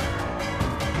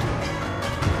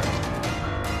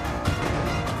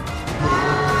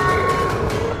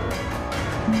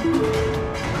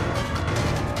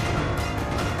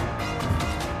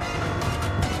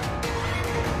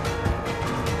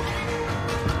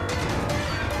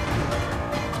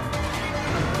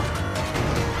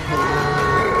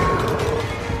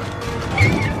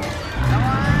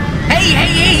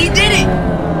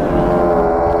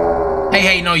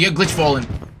 Hey, no, you're glitch falling.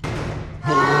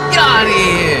 Get out of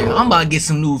here. I'm about to get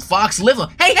some new fox liver.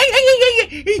 Hey,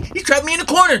 he trapped me in the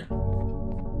corner.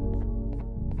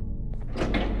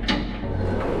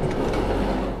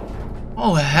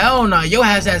 Oh, hell no. Yo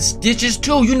has had stitches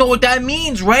too. You know what that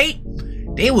means, right?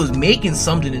 They was making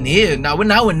something in here. Now we're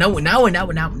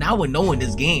knowing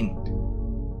this game.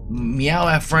 Meow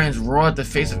at friends, roar at the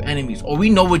face of enemies. Oh, we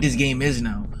know what this game is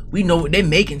now. We know what they're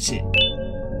making shit.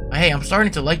 Hey, I'm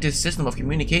starting to like this system of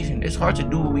communication. It's hard to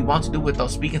do what we want to do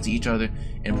without speaking to each other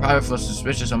in private for a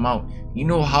suspicious amount. You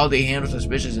know how they handle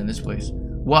suspicious in this place.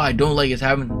 What I don't like is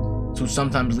having to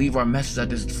sometimes leave our messes at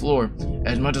this floor.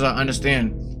 As much as I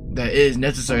understand that it is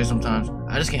necessary sometimes,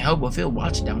 I just can't help but feel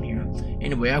watched down here.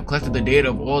 Anyway, I've collected the data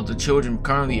of all the children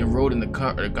currently enrolled in the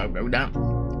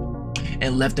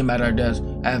and left them at our desk.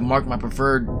 I have marked my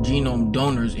preferred genome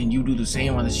donors, and you do the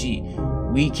same on the sheet.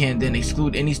 We can then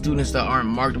exclude any students that aren't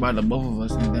marked by the both of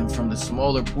us, and then from the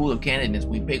smaller pool of candidates,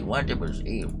 we pick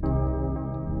 1%.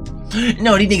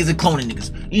 No, these niggas are cloning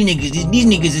niggas. These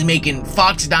niggas is making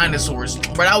fox dinosaurs.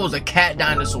 But that was a cat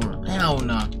dinosaur. Hell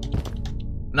nah.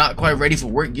 Not quite ready for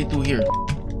work. Get through here.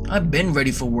 I've been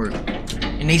ready for work.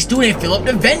 And they still didn't fill up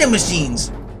the vending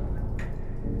machines.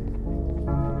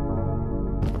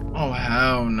 Oh,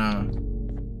 hell nah.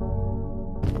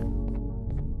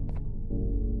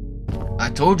 I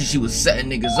told you she was setting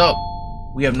niggas up.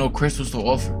 We have no crystals to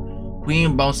offer.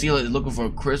 Queen Bouncilla is looking for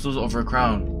crystals or for a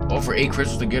crown. Offer 8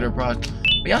 crystals to get her prize.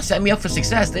 But y'all set me up for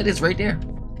success. That is right there.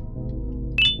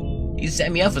 You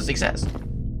set me up for success.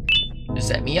 You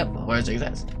set me up for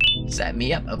success. Set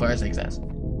me up for success.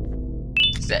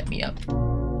 Set me up.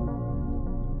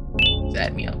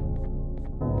 Set me up.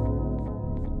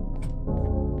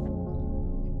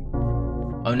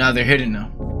 Oh, now they're hidden now.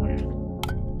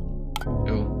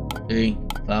 2, 3,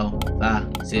 4, 5,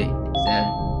 6, 7.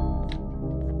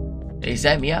 They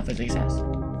set me up for success.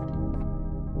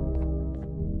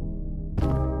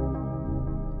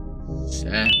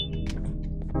 Set.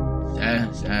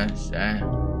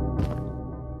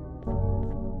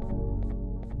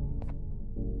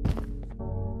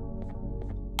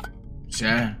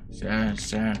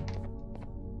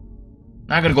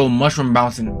 Now I gotta go mushroom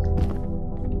bouncing.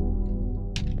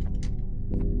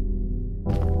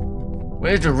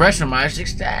 Where's the rest of my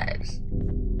success?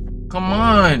 Come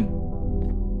on,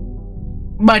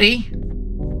 buddy.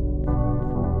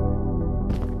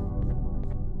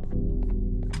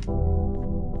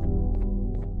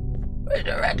 Where's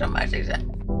the rest of my success?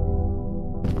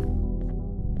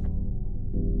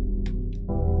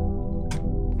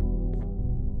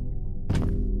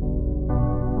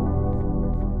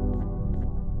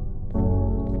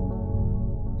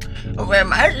 Where's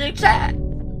my success?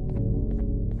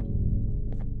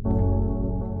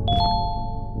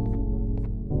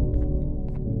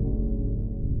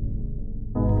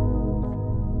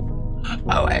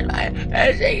 Oh, where's my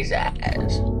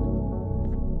success?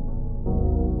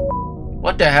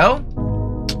 What the hell?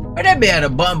 Where that be had a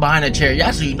button behind the chair?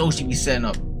 Y'all so you know she be setting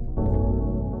up.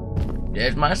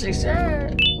 There's my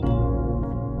success.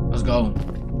 Let's go.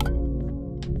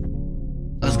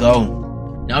 Let's go.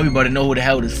 Now everybody know who the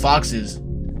hell this fox is.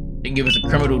 They can give us a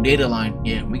criminal data line.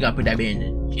 Yeah, we gotta put that man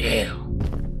in jail.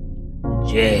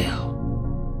 Jail.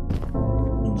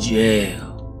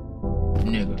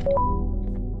 Nigga.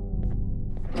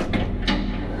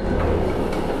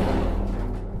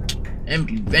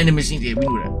 Empty vending machines. Yeah, we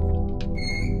knew that.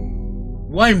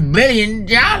 $1 billion.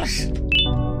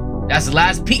 That's the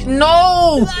last piece.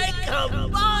 No! Like a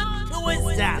moth to a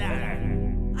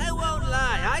zapper. I won't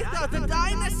lie, I thought the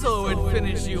dinosaur would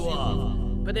finish you off.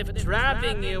 But if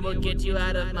trapping you will get you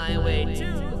out of my way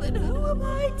too, then who am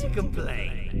I to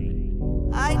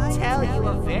complain? I tell you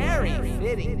a very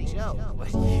fitting joke,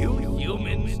 but you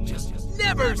humans just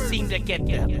never seem to get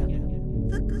them.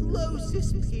 The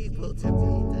closest people to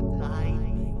me denied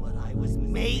me what I was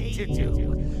made to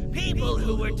do. People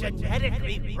who were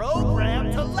genetically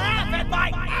programmed to laugh at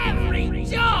my every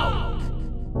joke!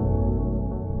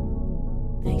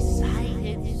 They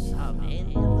cited some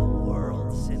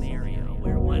end-of-the-world scenario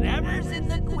where whatever's in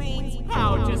the Queen's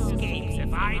pouch escapes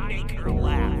if I make her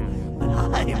laugh. But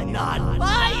I am not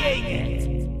buying it!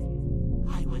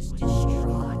 I was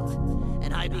distraught,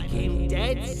 and I became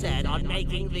dead set on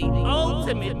making the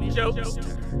ultimate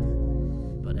jokester.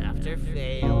 But after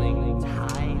failing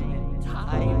time and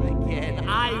time again,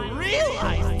 I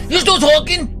realized... You still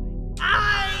talking?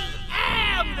 I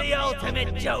am the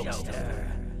ultimate jokester!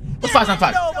 Let's fight,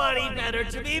 fight. Nobody better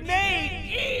to be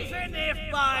made, even if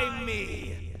by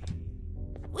me.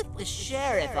 With the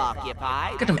sheriff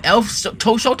occupied, Got them elf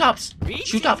toe show tops. Shoe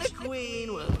reaching tops. the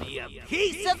Queen will be a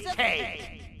piece of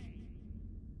cake.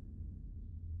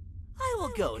 I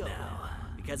will go now,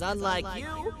 because unlike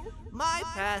you, my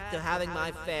path to having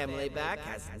my family back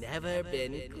has never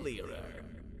been clearer.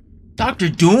 Dr.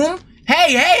 Doom?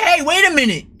 Hey, wait a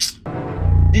minute.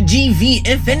 The GV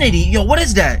Infinity. Yo, what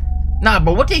is that? Nah,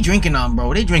 bro, what they drinking on,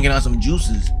 bro? They drinking on some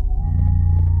juices.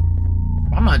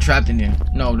 I'm not trapped in there.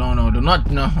 No,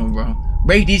 bro.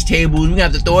 Break these tables. We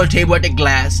have to throw a table at the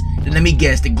glass. Then let me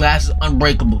guess, the glass is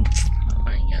unbreakable. Oh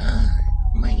my god.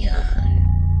 Oh my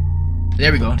god.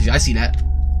 There we go. I see that.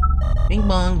 Bing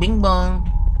bong, bing bong.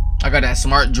 I got that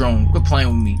smart drone. Quit playing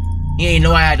with me. He ain't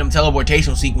know I had them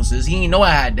teleportation sequences. He ain't know I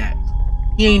had that.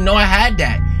 He ain't know I had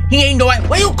that. He ain't know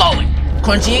where you going?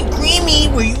 Crunchy and creamy.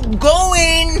 Where you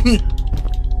going?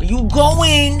 Where you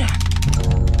going?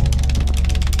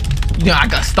 Yeah, I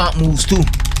got stomp moves too.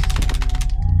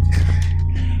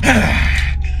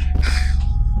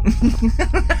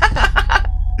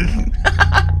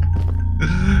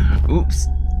 Oops.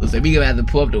 Looks like we gonna have to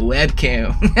pull up the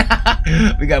webcam.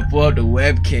 We gotta pull up the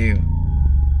webcam.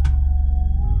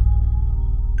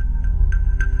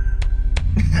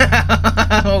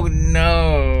 Oh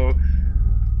no.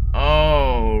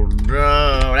 Oh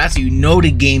no. That's how you know the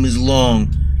game is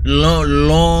long.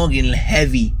 Long and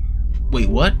heavy. Wait,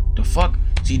 what? The fuck?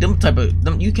 See,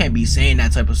 you can't be saying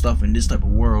that type of stuff in this type of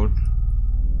world.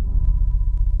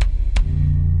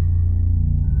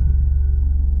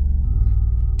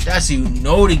 That's how you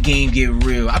know the game get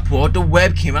real. I pull out the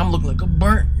webcam, I'm looking like a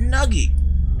burnt nugget.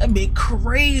 That'd be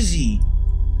crazy.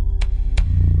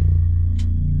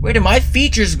 Where did my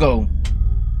features go?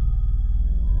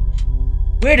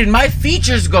 Where did my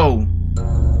features go?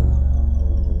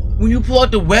 When you pull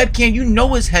out the webcam, you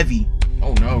know it's heavy.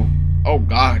 Oh no. Oh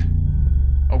god.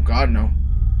 Oh god, no.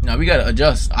 Now we gotta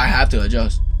adjust. I have to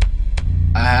adjust.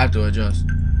 I have to adjust.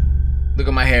 Look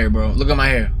at my hair, bro. Look at my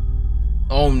hair.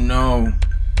 Oh no.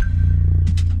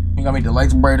 You gotta make the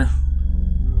lights brighter.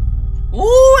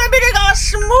 Ooh, everything got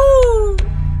smooth.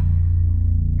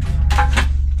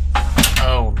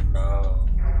 Oh no.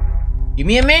 Give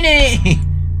me a minute.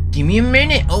 Give me a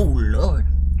minute. Oh lord.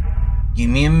 Give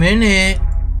me a minute.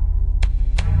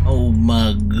 Oh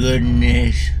my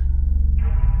goodness.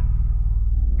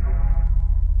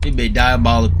 It be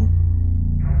diabolical.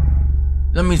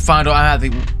 Let me find out.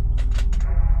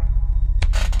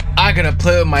 I gotta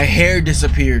play with my hair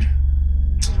disappeared.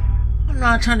 I'm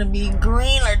not trying to be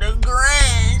green like the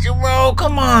Grinch, bro.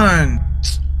 Come on.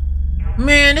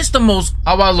 Man, this the most.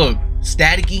 How I look?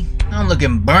 Staticky? I'm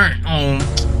looking burnt.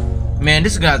 Man,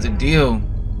 this guy's a deal.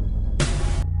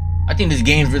 I think this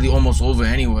game's really almost over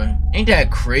anyway. Ain't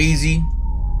that crazy?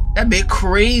 That bit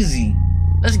crazy.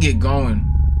 Let's get going.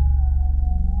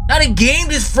 Now the game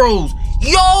just froze.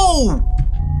 Yo!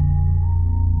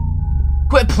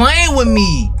 Quit playing with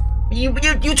me. You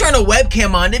turn the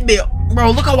webcam on. It bit,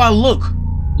 bro. Look how I look.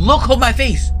 Look at my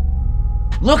face.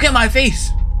 Look at my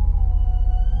face.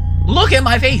 Look at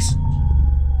my face.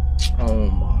 Oh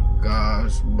my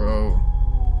gosh, bro.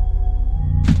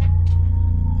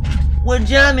 We're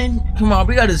jamming. Come on,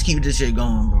 we gotta just keep this shit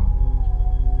going, bro.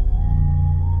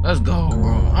 Let's go,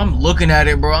 bro. I'm looking at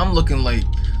it, bro. I'm looking like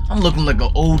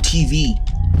an old TV.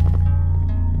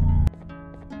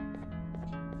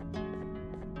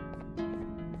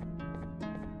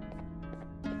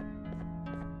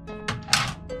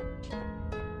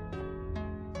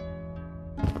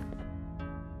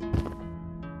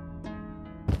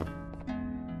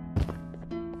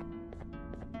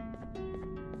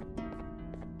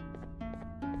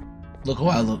 Look how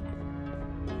I look.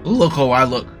 Look how I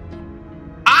look.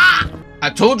 Ah! I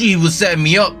told you he was setting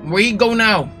me up. Where you go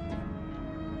now?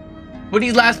 Put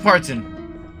these last parts in.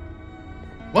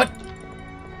 What?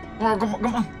 Oh, come on,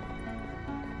 come on.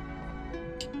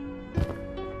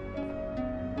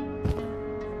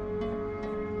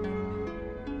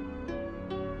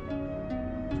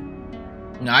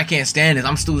 No, I can't stand this.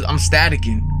 I'm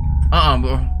staticking.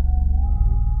 Bro.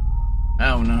 I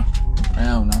don't know.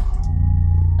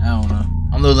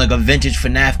 I'm looking like a vintage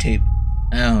FNAF tape.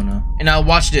 I don't know. And now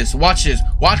watch this. Watch this.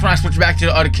 Watch when I switch back to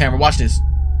the other camera. Watch this.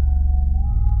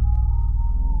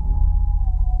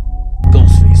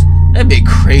 Ghostface. That bit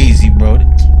crazy, bro.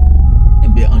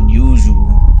 That bit unusual.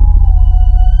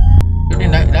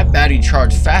 That battery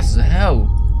charged fast as hell.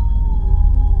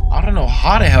 I don't know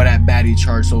how the hell that battery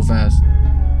charged so fast.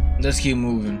 Let's keep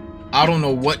moving. I don't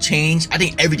know what changed. I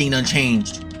think everything done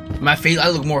changed. My face, I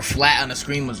look more flat on the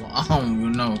screen as well. I don't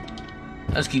even know.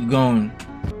 Let's keep going.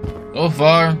 So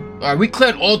far, alright, we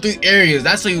cleared all 3 areas.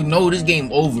 That's how you know this game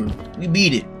over. We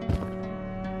beat it.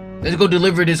 Let's go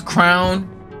deliver this crown.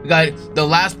 We got the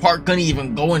last part couldn't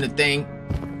even go in the thing.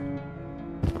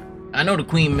 I know the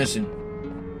queen missing.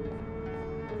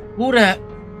 Who that?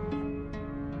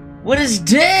 What is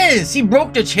this? He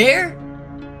broke the chair?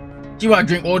 She about to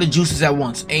drink all the juices at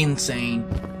once. Insane.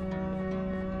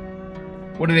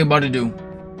 What are they about to do?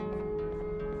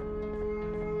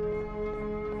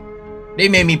 They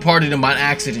made me part of them by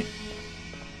accident.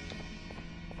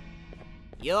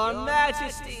 Your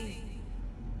Majesty,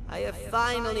 I have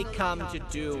finally come to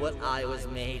do what I was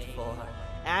made for,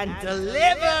 and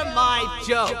deliver my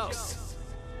jokes.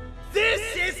 This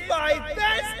is my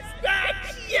best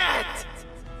match yet!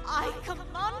 I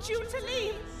command you to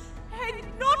leave and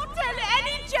not tell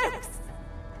any jokes.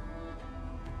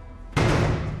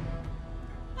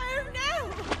 Oh no!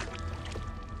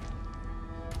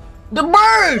 The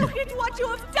bird! Look at what you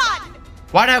have done!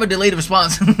 Why'd I have a delayed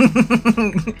response?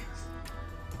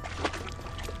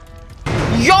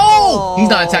 Yo! He's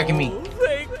not attacking me.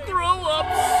 They grow up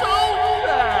so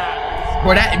fast!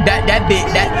 Bro, that bit,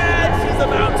 She's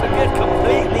about to get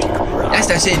completely crushed.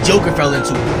 that's that shit Joker fell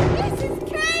into. This is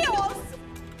chaos!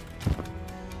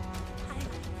 I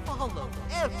follow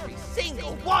every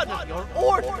single one of your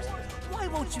orders. Why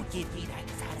won't you give me that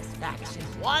satisfaction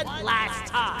one last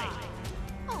time?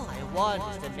 All I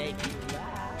want is to make you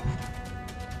laugh.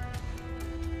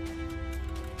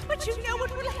 But you know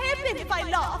what will happen if I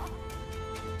laugh.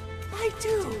 I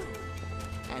do.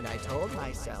 And I told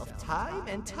myself time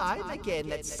and time again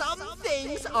that some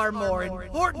things are more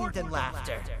important than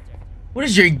laughter. What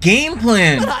is your game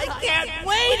plan? But I can't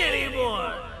wait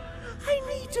anymore! I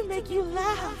need to make you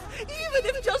laugh, even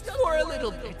if just for a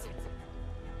little bit.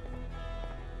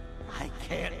 I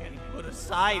can't be put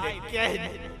aside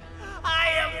again.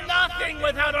 I am nothing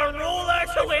without a ruler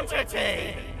to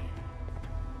entertain.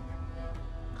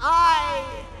 I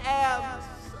am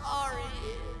sorry.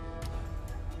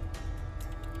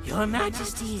 Your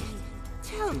Majesty,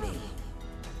 tell me,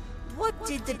 what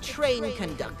did the train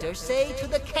conductor say to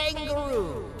the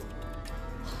kangaroo?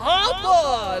 Hop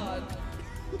on!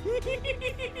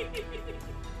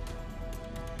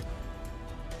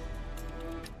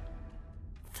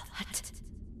 That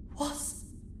was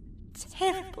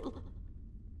terrible.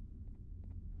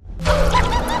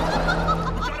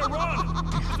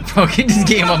 Bro, get this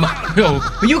game on my... Yo,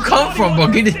 where you come from, bro?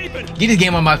 Get this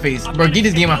game on my face. Bro, get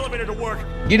this game on...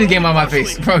 Get this game on my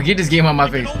face. Bro, get this game on my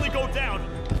face.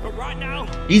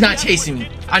 He's not chasing me.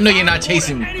 I know you're not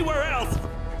chasing me.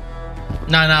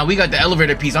 Nah, we got the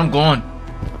elevator piece. I'm gone.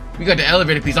 We got the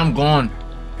elevator piece. I'm gone.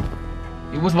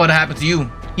 What's about to happen to you?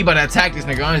 He about to attack this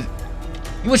nigga.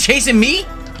 You was chasing me?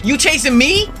 You chasing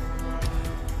me?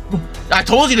 I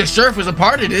told you the sheriff was a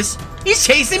part of this. He's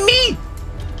chasing me.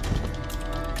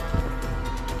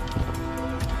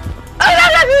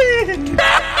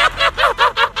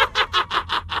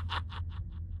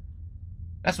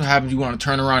 That's what happens. You want to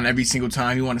turn around every single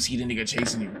time. You want to see the nigga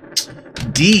chasing you.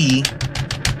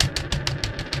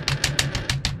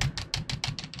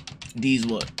 D's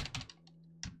what?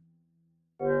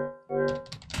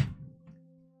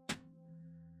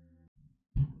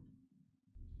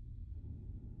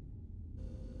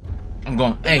 I'm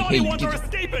going. Hey,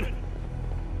 escaping.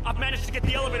 I've managed to get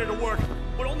the elevator to work,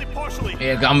 but only partially.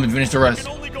 Yeah, I'm gonna finish the rest. It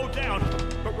can only go down,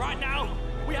 but right now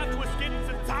we have to escape this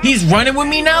entire. He's running with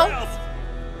me now?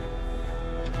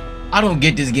 I don't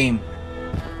get this game.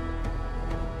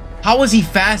 How is he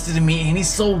faster than me and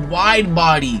he's so wide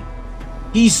body?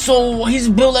 He's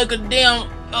built like a damn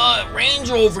Range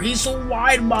Rover. He's so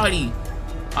wide body.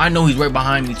 I know he's right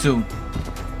behind me too.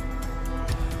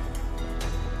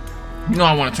 You know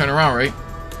I want to turn around, right?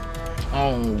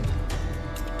 Oh.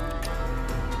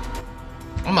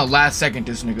 I'm a last second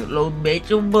this nigga. Little bitch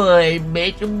boy.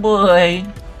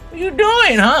 What you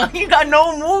doing, huh? You got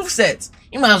no movesets.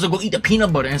 You might as well go eat the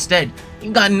peanut butter instead.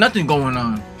 You got nothing going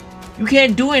on. You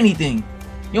can't do anything.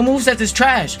 Your moveset is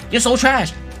trash. You're so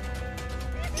trash.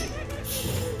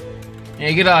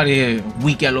 Hey, get out of here,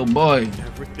 weak little boy.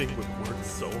 Everything we worked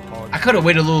so hard. I could have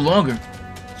waited a little longer.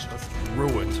 Just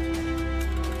ruined.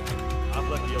 I've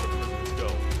let the other prisoners go.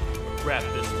 But grab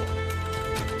this one.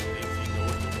 Things he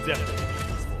knows will definitely be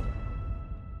useful.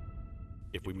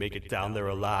 If we make it down there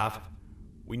alive,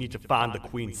 we need to find the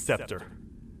Queen's scepter.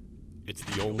 It's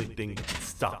the only thing that can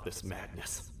stop this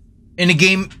madness. And the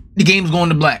game's going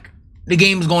to black. The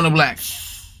game's going to black.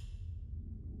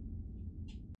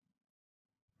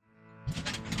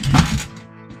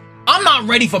 I'm not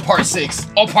ready for part 6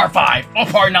 or part 5 or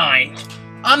part 9.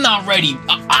 I'm not ready.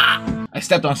 I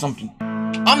stepped on something.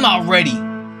 I'm not ready.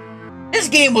 This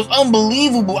game was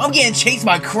unbelievable. I'm getting chased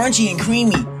by Crunchy and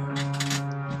Creamy.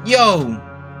 Yo,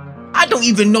 I don't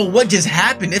even know what just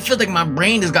happened. It feels like my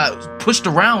brain just got pushed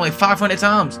around like 500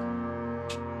 times.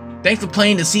 Thanks for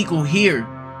playing the sequel here.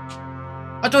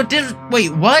 I thought this...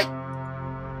 Wait, what?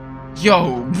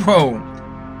 Yo, bro.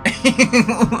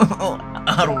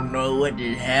 I don't know what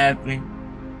just happened.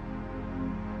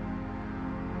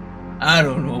 I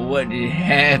don't know what just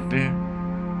happened.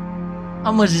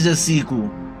 How much is a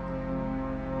sequel?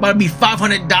 About to be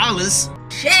 $500.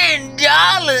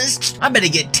 $10? I better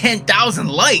get 10,000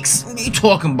 likes. What are you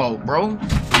talking about, bro?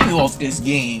 Get me off this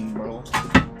game, bro.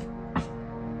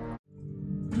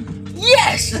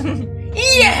 Yes!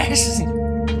 Yes!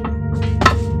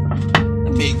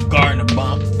 Big Garten of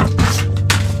Banban.